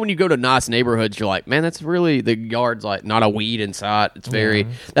 That's why when you go to nice neighborhoods, you're like, man, that's really, the yard's like not a weed in sight. It's very,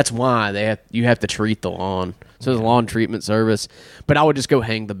 that's why you have to treat the lawn. So it's a lawn treatment service. But I would just go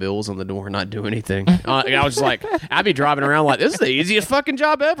hang the bills on the door and not do anything. I was just like, I'd be driving around like, this is the easiest fucking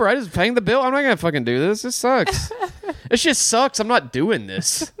job ever. I just hang the bill. I'm not going to fucking do this. This sucks. This just sucks. I'm not doing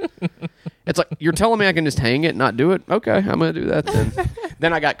this. It's like, you're telling me I can just hang it and not do it? Okay, I'm going to do that then.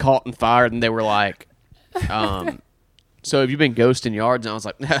 Then I got caught and fired, and they were like, so have you been ghosting yards? And I was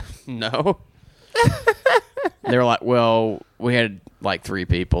like, no. They were like, well, we had like 3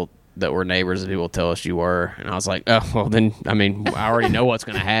 people that were neighbors that people tell us you were. And I was like, oh, well, then, I mean, I already know what's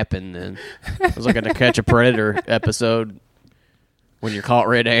going to happen. And it was like a Catch a Predator episode when you're caught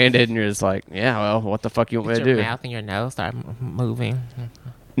red-handed and you're just like, yeah, well, what the fuck you want me to do? Your mouth and your nose start moving.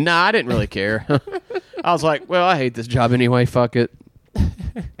 Nah, I didn't really care. I was like, well, I hate this job anyway. Fuck it.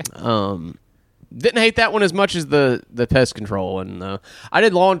 Didn't hate that one as much as the pest control. And I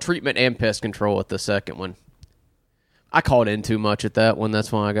did lawn treatment and pest control at the second one. I called in too much at that one.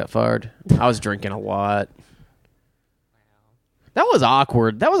 That's why I got fired. I was drinking a lot. That was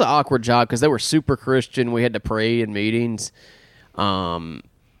awkward. That was an awkward job because they were super Christian. We had to pray in meetings. And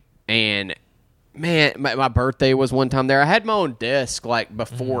man, my birthday was one time there. I had my own desk like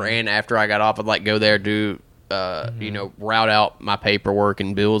before and after I got off. I'd like go there, do route out my paperwork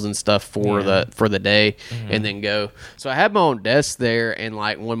and bills and stuff for the day, and then go. So I had my own desk there, and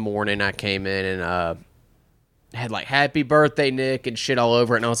like one morning I came in and had like "Happy Birthday, Nick" and shit all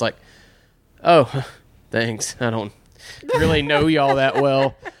over it, and I was like, "Oh, thanks. I don't really know y'all that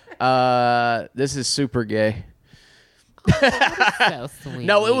well. This is super gay." So sweet.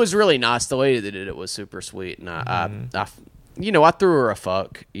 No, it was really nice. The lady that did it was super sweet, and I threw her a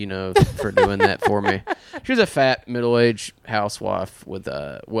fuck, for doing that for me. She was a fat, middle-aged housewife with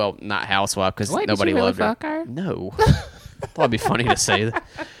not housewife because nobody loved her. Fuck her. No, thought it'd be funny to say that.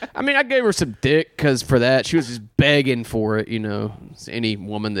 I mean, I gave her some dick because for that she was just begging for it. Any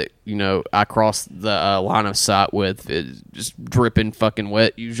woman that I crossed the line of sight with is just dripping fucking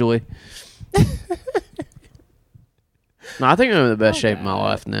wet usually. No, I think I'm in the best shape of my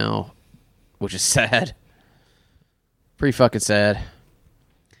life now, which is sad. Pretty fucking sad.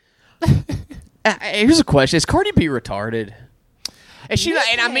 Here's a question: is Cardi B retarded? Is she?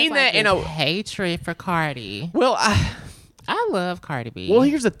 And I mean that in a hatred for Cardi. Well, I love Cardi B. Well,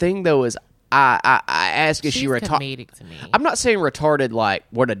 here's the thing, though: is I ask, is she retarded? Comedic to me. I'm not saying retarded like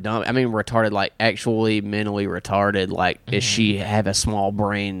what a dumb. I mean retarded like actually mentally retarded. Like, does she have a small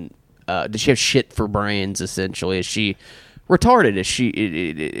brain? Does she have shit for brains? Essentially, is she retarded?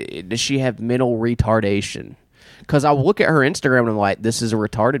 Does she have mental retardation? Because I look at her Instagram and I'm like, this is a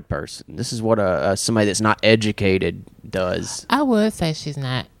retarded person. This is what somebody that's not educated does. I would say she's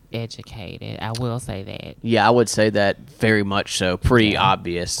not educated. I will say that. Yeah, I would say that very much so. Pretty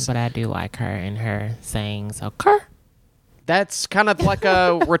obvious. But I do like her and her sayings. Okay. That's kind of like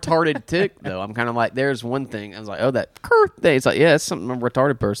a retarded tick, though. I'm kind of like, there's one thing. I was like, oh, that cur thing. It's like, yeah, that's something a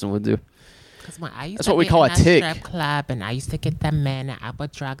retarded person would do. Because when I used That's to what we be call in a tick. strip club and I used to get them men and I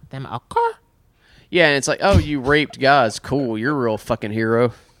would drug them a car. Yeah, and it's like, oh, you raped guys. Cool. You're a real fucking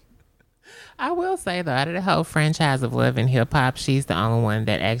hero. I will say, though, out of the whole franchise of Love and Hip Hop, she's the only one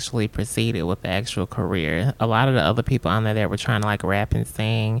that actually proceeded with the actual career. A lot of the other people on there that were trying to like rap and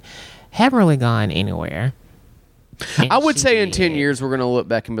sing haven't really gone anywhere. And I would she say in did. 10 years, we're going to look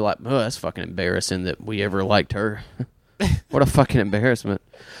back and be like, oh, that's fucking embarrassing that we ever liked her. What a fucking embarrassment.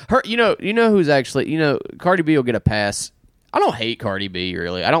 Her, you know who's actually, Cardi B will get a pass. I don't hate Cardi B,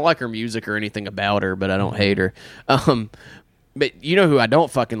 really. I don't like her music or anything about her, but I don't hate her. But you know who I don't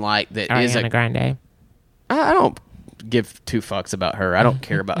fucking like that is Ariana Grande. I don't give two fucks about her. I don't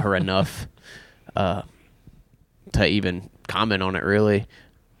care about her enough to even comment on it, really.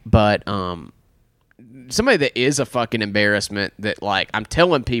 But somebody that is a fucking embarrassment that, like, I'm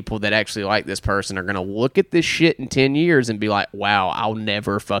telling people that actually like this person are going to look at this shit in 10 years and be like, wow, I'll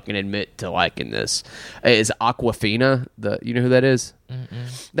never fucking admit to liking this, is Aquafina. You know who that is?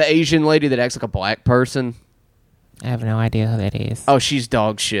 Mm-mm. The Asian lady that acts like a black person. I have no idea who that is. Oh, she's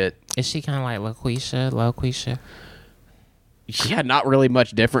dog shit. Is she kind of like Loquisha? Yeah, not really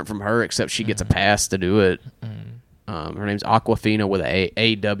much different from her, except she gets a pass to do it. Her name's Aquafina with a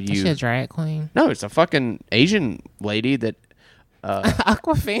A-W. Is she a drag queen? No, it's a fucking Asian lady that...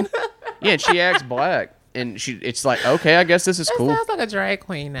 Aquafina? Yeah, and she acts black. And it's like, okay, I guess this is cool. That sounds like a drag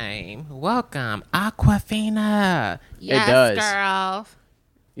queen name. Welcome, Aquafina. Yes, It does. girl.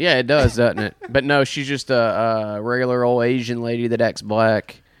 Yeah, it does, doesn't it? But no, she's just a regular old Asian lady that acts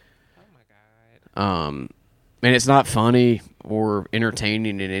black. Oh, my God. And it's not funny or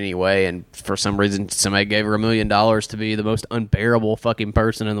entertaining in any way. And for some reason, somebody gave her $1 million to be the most unbearable fucking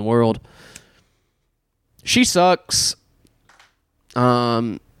person in the world. She sucks.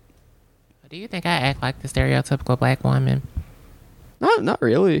 Do you think I act like the stereotypical black woman? No, not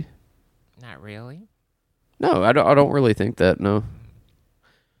really. Not really. No, I don't really think that. No.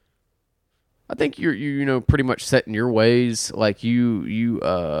 I think you're pretty much set in your ways. Like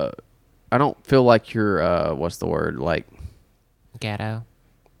I don't feel like you're what's the word, like Ghetto.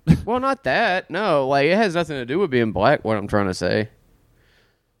 well, not that. No, like it has nothing to do with being black. What I'm trying to say,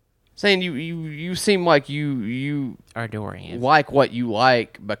 saying you seem like you Or Dorian. like what you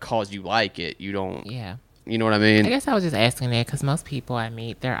like because you like it. You don't. Yeah. You know what I mean? I guess I was just asking that because most people I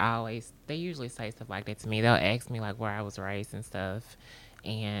meet, they usually say stuff like that to me. They'll ask me like where I was raised and stuff,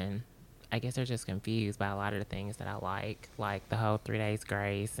 and I guess they're just confused by a lot of the things that I like the whole 3 Days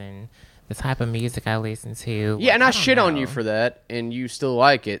Grace and the type of music I listen to. Yeah, and I don't shit on know. you for that, and you still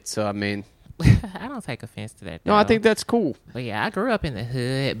like it. So I mean, I don't take offense to that. no, I though. think that's cool. But yeah, I grew up in the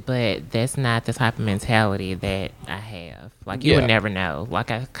hood, but that's not the type of mentality that I have. Like, you Yeah. would never know.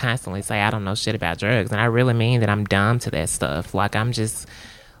 Like, I constantly say I don't know shit about drugs, and I really mean that I'm dumb to that stuff. Like, I'm just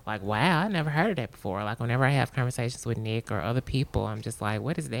like, wow, I never heard of that before. Like, whenever I have conversations with Nick or other people, I'm just like,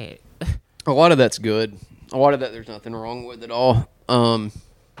 what is that? A lot of that's good. A lot of that, there's nothing wrong with it all. I'm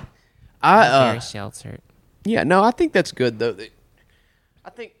very sheltered. Yeah, no, I think that's good though. I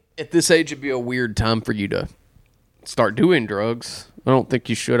think at this age it'd be a weird time for you to start doing drugs. I don't think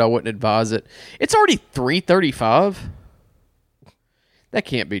you should. I wouldn't advise it. It's already 3:35. That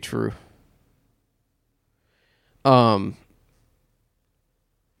can't be true. Yeah.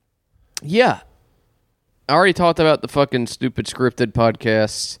 I already talked about the fucking stupid scripted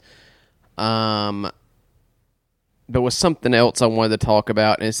podcasts. There was something else I wanted to talk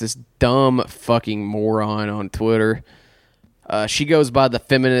about, and it's this dumb fucking moron on Twitter. She goes by the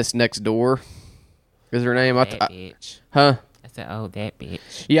feminist next door. Is her name? That bitch. Huh? I said, oh, that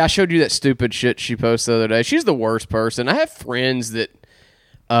bitch. Yeah, I showed you that stupid shit she posted the other day. She's the worst person. I have friends that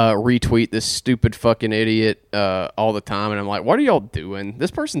retweet this stupid fucking idiot all the time, and I'm like, what are y'all doing?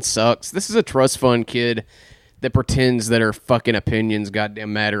 This person sucks. This is a trust fund kid that pretends that her fucking opinions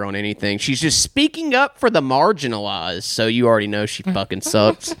goddamn matter on anything. She's just speaking up for the marginalized, so you already know she fucking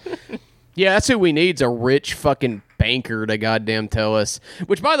sucks. Yeah, that's who we need, is a rich fucking banker to goddamn tell us.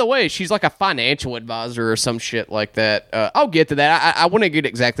 Which, by the way, she's like a financial advisor or some shit like that. I'll get to that. I want to get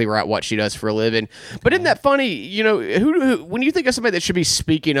exactly right what she does for a living. But isn't that funny? You know, who when you think of somebody that should be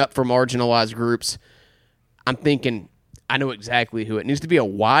speaking up for marginalized groups, I'm thinking, I know exactly who. It needs to be a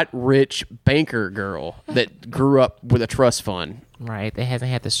white, rich banker girl that grew up with a trust fund. Right. That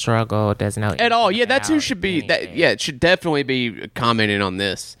hasn't had to struggle, doesn't know At all. Yeah, that's who about should be. anything. It should definitely be commenting on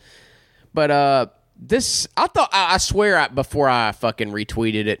this. But this, I swear, before I fucking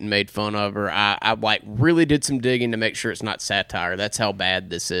retweeted it and made fun of her, I like really did some digging to make sure it's not satire. That's how bad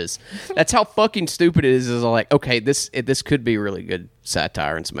this is. That's how fucking stupid it is. Is like, okay, this could be really good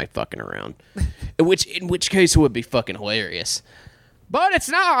satire and somebody fucking around. In which case it would be fucking hilarious. But it's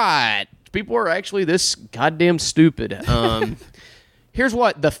not. People are actually this goddamn stupid. Here's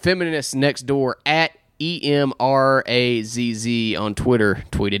what the feminist next door at EMRAZZ on Twitter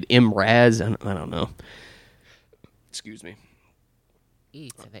tweeted. MRAZ? I don't know. Excuse me. E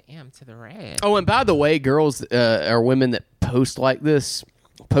to the M to the red. Oh, and by the way, girls or women that post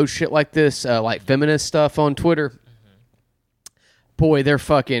shit like this, like feminist stuff on Twitter, boy, they're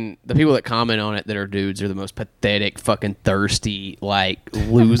fucking, the people that comment on it that are dudes are the most pathetic, fucking thirsty, like,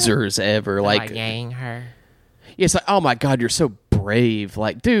 losers ever. Like yang her. Yeah, it's like, oh my God, you're so brave.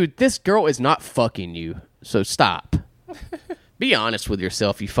 Like, dude, this girl is not fucking you, so stop. Be honest with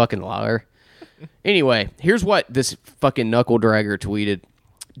yourself, you fucking liar. Anyway, here's what this fucking knuckle dragger tweeted.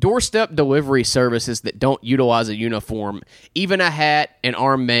 Doorstep delivery services that don't utilize a uniform, even a hat, an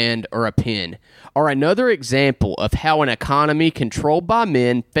armband, or a pin, are another example of how an economy controlled by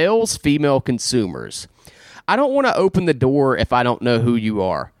men fails female consumers. I don't want to open the door if I don't know who you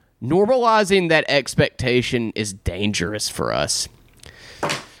are. Normalizing that expectation is dangerous for us.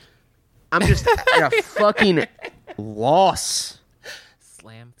 I'm just at a fucking loss.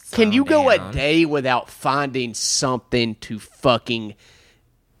 Can you go a day without finding something to fucking...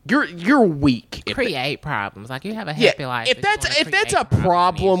 You're weak. Create problems. Like, you have a happy life. If that's a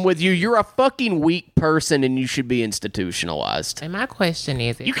problem with you, you're a fucking weak person and you should be institutionalized. And my question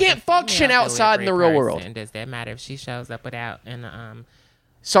is... You can't function outside in the real world. Does that matter if she shows up without an...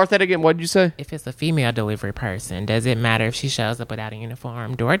 Start that again. What did you say? If it's a female delivery person, does it matter if she shows up without a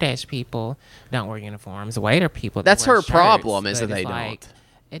uniform? DoorDash people don't wear uniforms. Waiter people... That's her shirts, problem, is that they don't.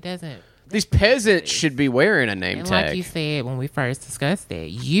 It doesn't... These peasants should be wearing a name tag. Like you said when we first discussed it,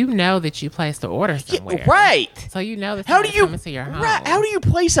 you know that you placed the order somewhere. Yeah, right. So you know that coming to your home. Right. How do you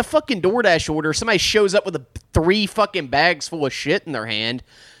place a fucking DoorDash order? Somebody shows up with 3 fucking bags full of shit in their hand.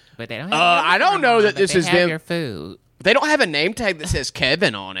 But they don't have I don't know that this is them. Your food. They don't have a name tag that says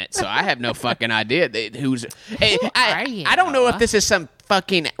Kevin on it, so I have no fucking idea who's... I don't know if this is some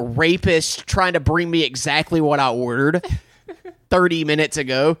fucking rapist trying to bring me exactly what I ordered 30 minutes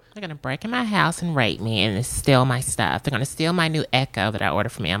ago. They're going to break in my house and rape me and steal my stuff. They're going to steal my new Echo that I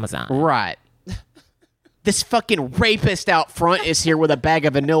ordered from Amazon. Right. This fucking rapist out front is here with a bag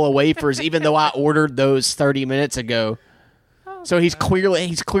of vanilla wafers, even though I ordered those 30 minutes ago. So he's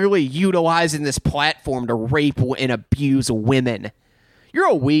clearly utilizing this platform to rape and abuse women. You're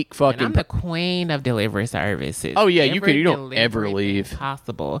a weak fucking... And I'm the queen of delivery services. Oh, yeah, you don't ever leave.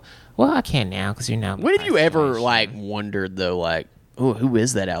 Possible. Well, I can now because you know. When have you ever, like, wondered, though, like, oh, who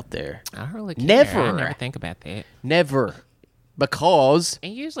is that out there? I really care. Never. I never think about that. Never. Because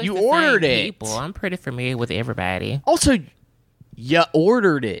and usually you ordered it. People. I'm pretty familiar with everybody. Also, you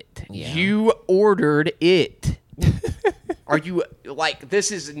ordered it. Yeah. You ordered it. Are you, like,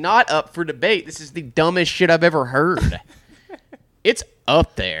 this is not up for debate. This is the dumbest shit I've ever heard. It's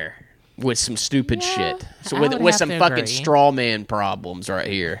up there with some stupid shit. So with some fucking straw man problems right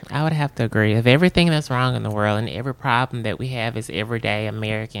here. I would have to agree. If everything that's wrong in the world and every problem that we have is everyday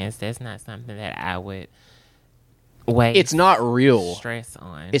Americans, that's not something that I would waste. It's not real. Stress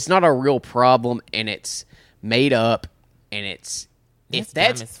on. It's not a real problem, and it's made up, and it's... dumb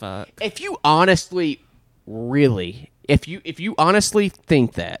as fuck. If you honestly, really... If you honestly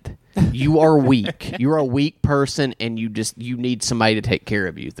think that, you are weak. You're a weak person, and you need somebody to take care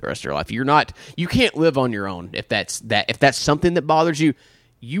of you the rest of your life. You can't live on your own. If that's something that bothers you,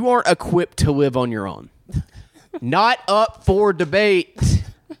 you aren't equipped to live on your own. Not up for debate.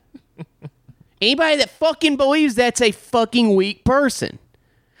 Anybody that fucking believes that's a fucking weak person.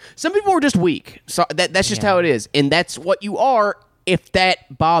 Some people are just weak. So that's just how it is, and that's what you are if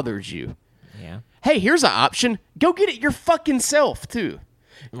that bothers you. Yeah. Hey, here's an option. Go get it your fucking self, too.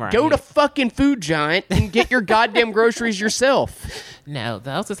 Right. Go to fucking Food Giant and get your goddamn groceries yourself. No,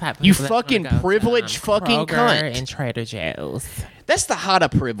 those is happening. You fucking privileged fucking Kroger cunt. and Trader Joe's. That's the height of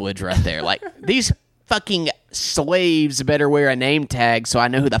privilege right there. Like, these fucking slaves better wear a name tag so I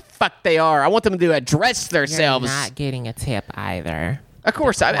know who the fuck they are. I want them to address themselves. You're not getting a tip either. Of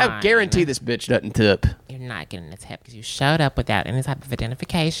course, I guarantee this bitch doesn't tip. You're not getting a tip because you showed up without any type of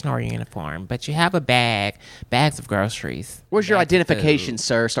identification or uniform, but you have bags of groceries. Where's your identification,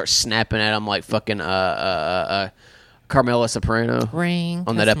 sir? Start snapping at him like fucking Carmela Soprano. Ring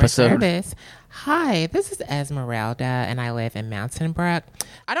on that episode. Service. Hi, this is Esmeralda, and I live in Mountain Brook.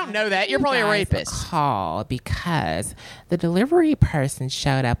 I don't know that. You're probably a rapist. Call because the delivery person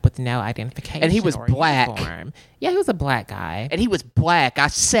showed up with no identification, and he was or black. Uniform. Yeah, he was a black guy, and he was black. I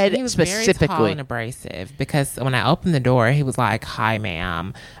said he was specifically. Very tall and abrasive because when I opened the door, he was like, "Hi,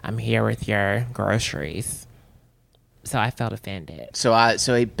 ma'am, I'm here with your groceries." So I felt offended. So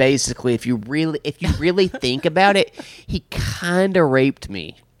he basically, if you really think about it, he kind of raped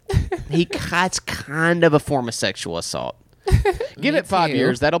me. That's kind of a form of sexual assault. Give it 5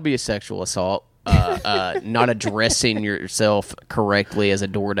 years. That'll be a sexual assault. Not addressing yourself correctly as a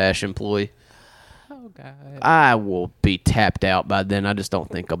DoorDash employee. Oh, God. I will be tapped out by then. I just don't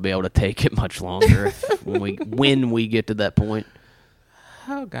think I'll be able to take it much longer when we get to that point.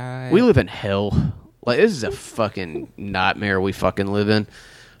 Oh, God. We live in hell. Like, this is a fucking nightmare we fucking live in.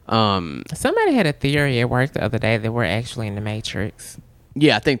 Somebody had a theory at work the other day that we're actually in the Matrix.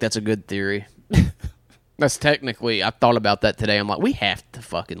 Yeah, I think that's a good theory. That's technically, I thought about that today. I'm like, we have to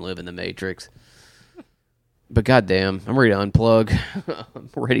fucking live in the Matrix. But goddamn, I'm ready to unplug. I'm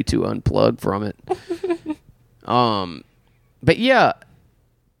ready to unplug from it. But yeah,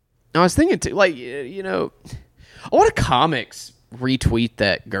 I was thinking too, like, you know, a lot of comics retweet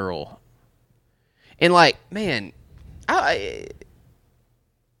that girl. And like, man,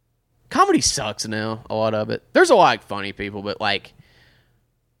 comedy sucks now, a lot of it. There's a lot of funny people, but like,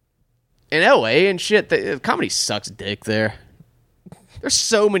 in LA and shit, the comedy sucks dick there. There's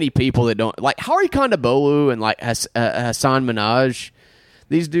so many people that don't like Hari Kondabolu and like Hassan Minhaj.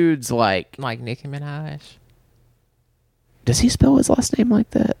 These dudes like Nicki Minaj. Does he spell his last name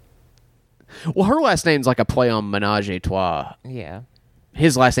like that? Well, her last name's like a play on Menage a Trois. Yeah.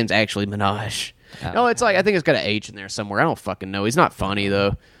 His last name's actually Minaj. Oh, no, it's like I think it's got an H in there somewhere. I don't fucking know. He's not funny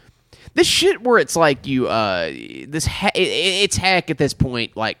though. This shit where it's like you it's hack at this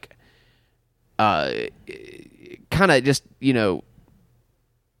point, like kind of just, you know,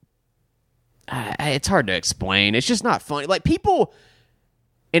 it's hard to explain. It's just not funny. Like, people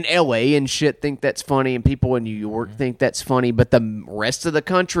in LA and shit think that's funny, and people in New York think that's funny, but the rest of the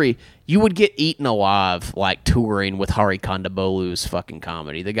country, you would get eaten alive, like, touring with Hari Kondabolu's fucking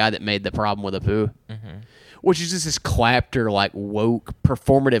comedy, the guy that made The Problem with Apu, which is just this clapter, like, woke,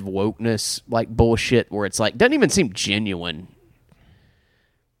 performative wokeness, like, bullshit, where it's like, doesn't even seem genuine.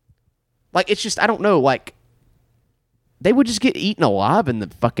 Like, it's just, I don't know, like, they would just get eaten alive in the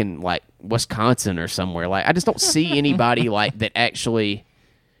fucking, like, Wisconsin or somewhere. Like, I just don't see anybody, like, that actually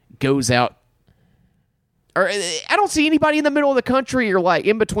goes out. Or I don't see anybody in the middle of the country or, like,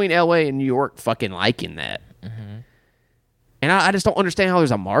 in between L.A. and New York fucking liking that. And I just don't understand how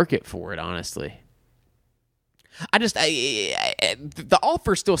there's a market for it, honestly. The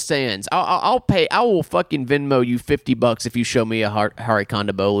offer still stands. I'll pay. I will fucking Venmo you $50 if you show me a Hari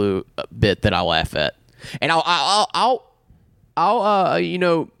Kondabolu bit that I laugh at, and I'll you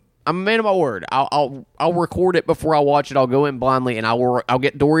know, I'm a man of my word. I'll record it before I watch it. I'll go in blindly, and I'll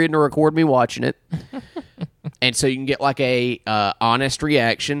get Dorian to record me watching it, and so you can get like a honest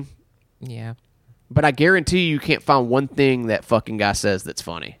reaction. Yeah, but I guarantee you can't find one thing that fucking guy says that's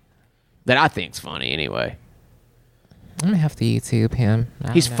funny, that I think's funny anyway. I'm gonna have to YouTube him.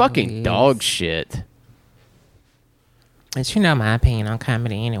 He's fucking dog shit. And you know my opinion on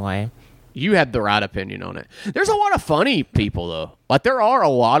comedy anyway. You have the right opinion on it. There's a lot of funny people though. Like, there are a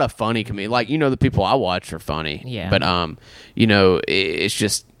lot of funny comedians. Like, you know, the people I watch are funny. Yeah. But you know, it's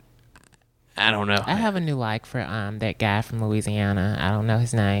just, I don't know. I have a new like for that guy from Louisiana. I don't know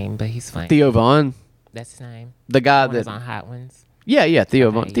his name, but he's funny. Theo Von. That's his name. The guy that's that on Hot Ones. Yeah, Theo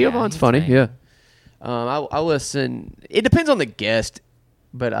Von. Okay, Theo Von's funny. funny. Yeah. I listen. It depends on the guest,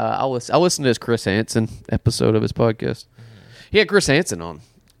 but I'll listen to his Chris Hansen episode of his podcast. He had Chris Hansen on.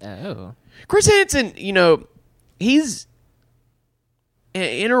 Oh. Chris Hansen, you know, he's an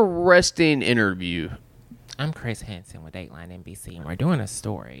interesting interview. I'm Chris Hansen with Dateline NBC, and we're doing a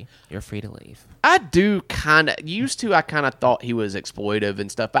story. You're free to leave. I do kind of I kind of thought he was exploitive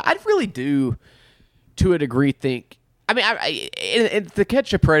and stuff, but I really do, to a degree, think. I mean, the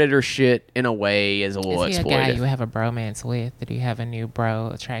Catch a Predator shit in a way is a little Is he exploitive. a guy you have a bromance with? Did you have a new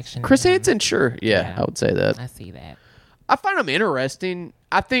bro attraction? Chris Hansen, sure, yeah, I would say that. I see that. I find him interesting.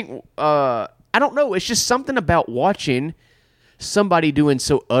 I think I don't know. It's just something about watching somebody doing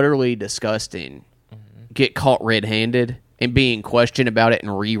so utterly disgusting get caught red-handed and being questioned about it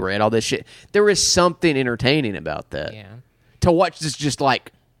and reread all this shit. There is something entertaining about that. Yeah. To watch this just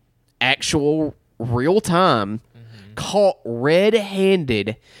like actual real time caught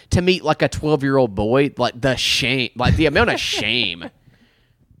red-handed to meet like a 12-year-old boy, like the shame, like the amount of shame.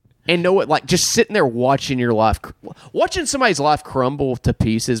 And know it, like, just sitting there watching your life, watching somebody's life crumble to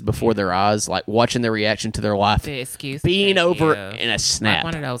pieces before their eyes, like watching their reaction to their life The excuse being thank over you. in a snap.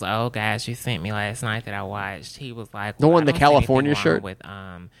 Like one of those old guys you sent me last night that I watched. He was like, The one in the I don't see anything California wrong shirt? with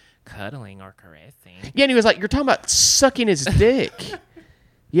cuddling or caressing. Yeah, and he was like, "You're talking about sucking his dick."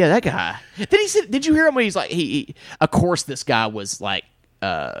 Yeah, that guy. Did you hear him when he's like, he of course this guy was like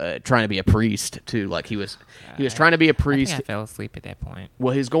trying to be a priest too. Like he was trying to be a priest. I think I fell asleep at that point.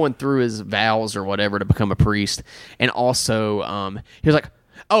 Well, he's going through his vows or whatever to become a priest, and also he was like,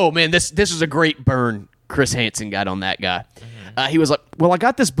 Oh man, this is a great burn Chris Hansen got on that guy. He was like, "Well, I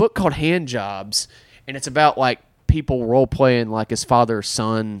got this book called Hand Jobs, and it's about like people role playing like his father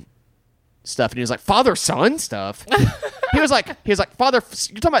son stuff." And he was like, "Father son stuff." he was like, "Father,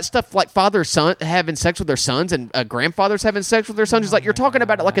 you're talking about stuff like father son having sex with their sons and grandfathers having sex with their sons." He's like, "You're talking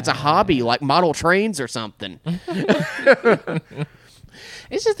about it like it's a hobby, like model trains or something."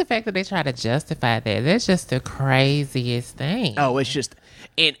 It's just the fact that they try to justify that. That's just the craziest thing. Oh, it's just,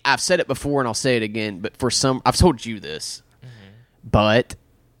 and I've said it before and I'll say it again, but I've told you this, but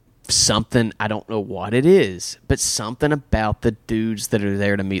something, I don't know what it is, but something about the dudes that are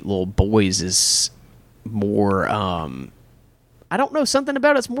there to meet little boys is more, I don't know, something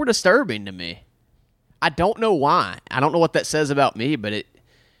about it's more disturbing to me. I don't know why. I don't know what that says about me, but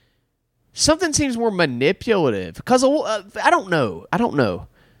something seems more manipulative because I don't know.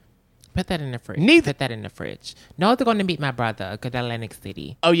 Put that in the fridge. Neither. Put that in the fridge. No, they're going to meet my brother at Atlantic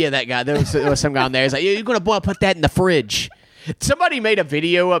City. Oh yeah, that guy. There was some guy on there. He's like, "You're going to put that in the fridge." Somebody made a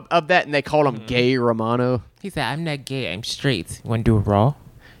video of that, and they called him Gay Romano. He said, "I'm not gay. I'm straight. You want to do it raw?"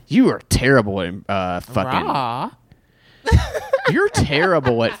 You are terrible at fucking. Raw. You're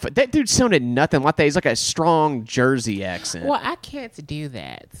terrible at. That dude sounded nothing like that. He's like a strong Jersey accent. Well, I can't do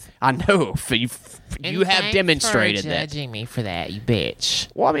that. I know. You have demonstrated for that. judging me for that, you bitch.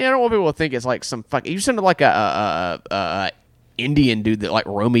 Well, I mean, I don't want people to think it's like some fucking. You sounded like a Indian dude that like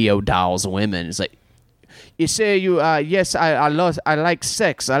Romeo dolls women. It's like you say yes, I like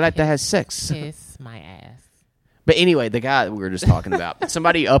sex. I like to have sex. Kiss my ass. But anyway, the guy that we were just talking about,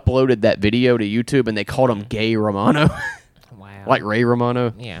 somebody uploaded that video to YouTube and they called him Gay Romano. Wow. Like Ray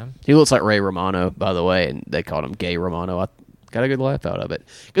Romano. Yeah. He looks like Ray Romano, by the way, and they called him Gay Romano. I got a good laugh out of it.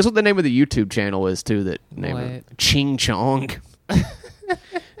 Guess what the name of the YouTube channel is, too? That name What? Ching Chong.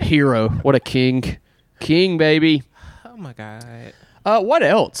 Hero. What a king. King, baby. Oh, my God. What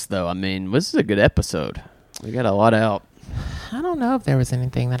else, though? I mean, this is a good episode. We got a lot out. I don't know if there was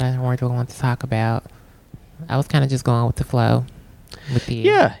anything that I really want to talk about. I was kind of just going with the flow. With the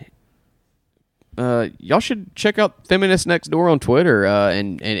Yeah. Y'all should check out Feminist Next Door on Twitter,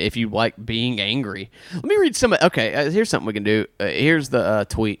 and if you like being angry. Let me read some. Okay, here's something we can do. Here's the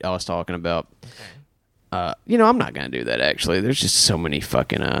tweet I was talking about. Okay. I'm not gonna do that actually. There's just so many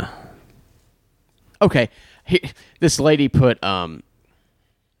fucking. Okay, this lady put.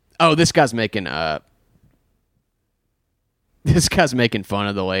 This guy's making. This guy's making fun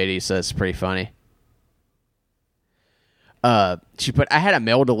of the lady, so it's pretty funny. She put, "I had a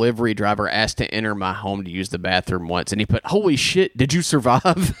mail delivery driver ask to enter my home to use the bathroom once," and he put, "Holy shit, did you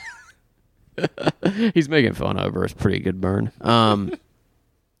survive?" He's making fun of her. It's a pretty good burn.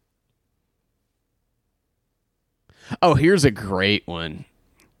 Here's a great one.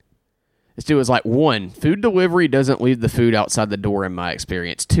 This dude was like, 1, food delivery doesn't leave the food outside the door in my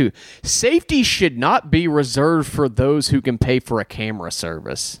experience. 2, safety should not be reserved for those who can pay for a camera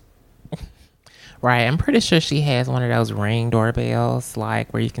service. Right, I'm pretty sure she has one of those Ring doorbells,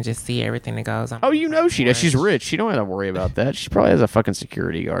 like where you can just see everything that goes on. Oh, you know she does. She's rich. She don't have to worry about that. She probably has a fucking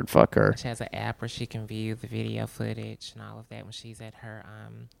security guard. Fuck her. She has an app where she can view the video footage and all of that when she's at her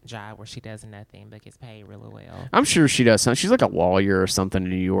job where she does nothing but gets paid really well. I'm sure she does something. She's like a lawyer or something in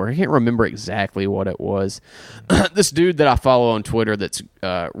New York. I can't remember exactly what it was. This dude that I follow on Twitter that's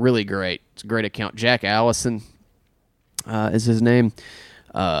really great. It's a great account. Jack Allison is his name.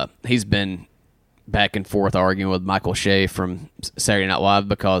 He's been back and forth arguing with Michael Shea from Saturday Night Live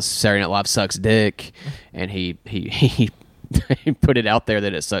because Saturday Night Live sucks dick, and he put it out there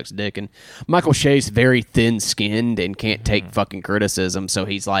that it sucks dick, and Michael Shea's very thin-skinned and can't take fucking criticism, so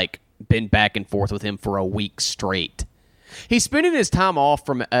he's like been back and forth with him for a week straight. He's spending his time off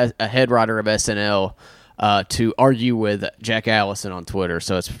from a head writer of SNL to argue with Jack Allison on Twitter,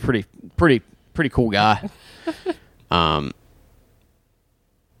 so it's pretty cool guy. But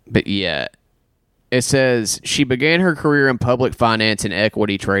yeah. It says, she began her career in public finance and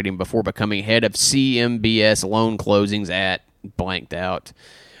equity trading before becoming head of CMBS loan closings at blanked out.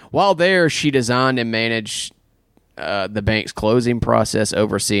 While there, she designed and managed the bank's closing process,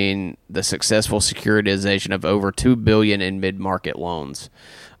 overseeing the successful securitization of over $2 billion in mid-market loans.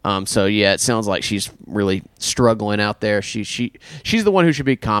 So yeah, it sounds like she's really struggling out there. She's the one who should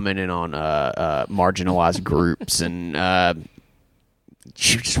be commenting on marginalized groups and. I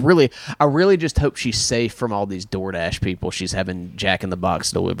really just hope she's safe from all these DoorDash people she's having Jack in the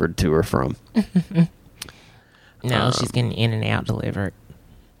Box delivered to her from. No, she's getting In and Out delivered.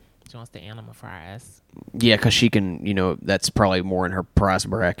 She wants the animal fries. Yeah, because she can, that's probably more in her price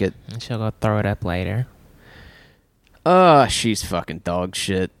bracket. And she'll go throw it up later. She's fucking dog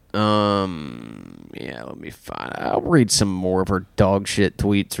shit. Yeah, let me find. I'll read some more of her dog shit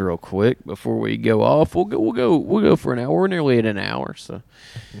tweets real quick before we go off. We'll go for an hour. We're nearly at an hour, so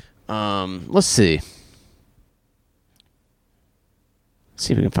let's see.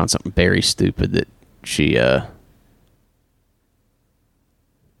 See if we can find something very stupid that she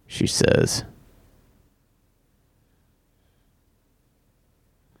says.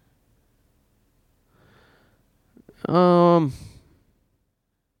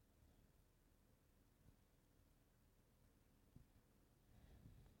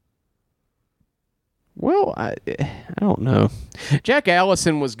 Well, I don't know. Jack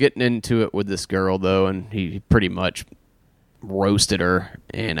Allison was getting into it with this girl, though, and he pretty much roasted her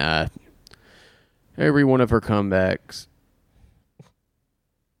in every one of her comebacks.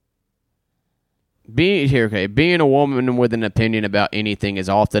 Being a woman with an opinion about anything is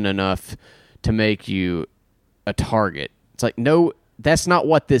often enough to make you a target. It's like, no, that's not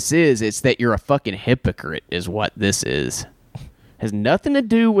what this is. It's that you're a fucking hypocrite is what this is. Has nothing to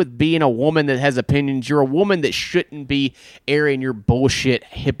do with being a woman that has opinions. You're a woman that shouldn't be airing your bullshit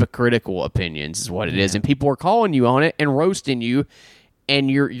hypocritical opinions is what it is. And people are calling you on it and roasting you,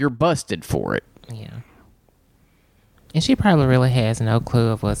 and you're busted for it. Yeah. And she probably really has no clue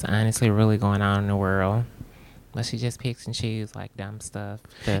of what's honestly really going on in the world. But she just picks and chooses like dumb stuff.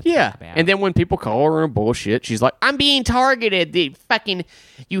 Yeah. And then when people call her on bullshit, she's like, I'm being targeted.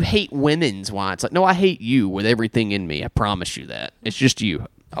 You hate women's why? It's like, no, I hate you with everything in me. I promise you that. It's just you.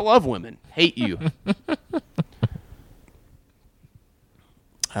 I love women. Hate you.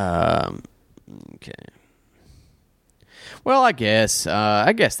 Okay. Well, I guess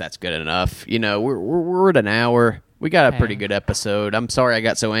that's good enough. You know, we're at an hour. We got a pretty good episode. I'm sorry I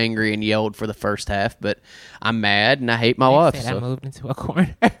got so angry and yelled for the first half, but I'm mad and I hate my life. So. I moved into a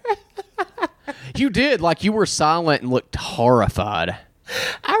corner. You did. Like, you were silent and looked horrified.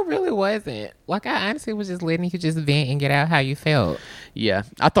 I really wasn't. Like, I honestly was just letting you just vent and get out how you felt. Yeah.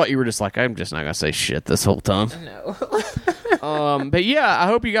 I thought you were just like, I'm just not going to say shit this whole time. No. But yeah, I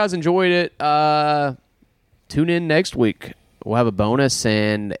hope you guys enjoyed it. Tune in next week. We'll have a bonus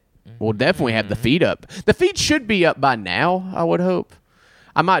and we'll definitely have the feed up. The feed should be up by now, I would hope.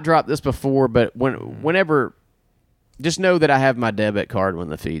 I might drop this before, but whenever, just know that I have my debit card when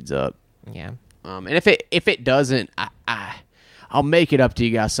the feed's up. Yeah. And if it doesn't, I'll make it up to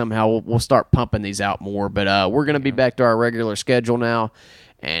you guys somehow. We'll start pumping these out more, but we're gonna be back to our regular schedule now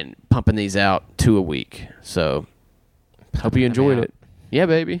and pumping these out 2 a week. So hope you enjoyed it. Yeah,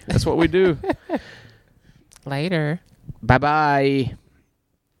 baby, that's what we do. Later. Bye.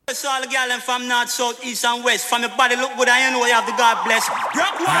 It's all the girl from north, south, east, and west. From your body, look good, I know you have the God bless.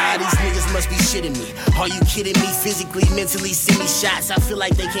 These niggas must be shitting me. Are you kidding me? Physically, mentally, send me shots. I feel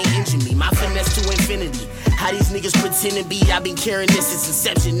like they can't injure me. My finesse to infinity. How these niggas pretend to be? I've been carrying this since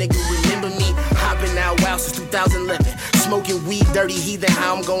inception. Nigga, remember me? I've been out wild since 2011. Smoking weed, dirty heathen.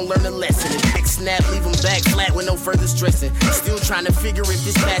 How I'm gonna learn a lesson? And back snap, leave them back flat with no further stressing. Still trying to figure if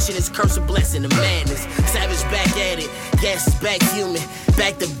this passion is curse or blessing. The madness, savage back at it. Gas is back human.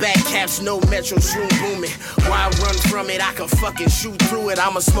 Back to back caps, no metro shroom booming. Why run from it? I can fucking shoot through it.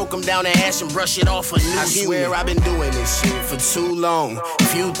 I'ma smoke them down the ash and brush it off a new I swear I've been doing this shit for too long.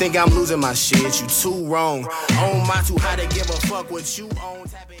 If you think I'm losing my shit, you too wrong. On my too high to give a fuck what you own.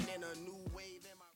 Tapping in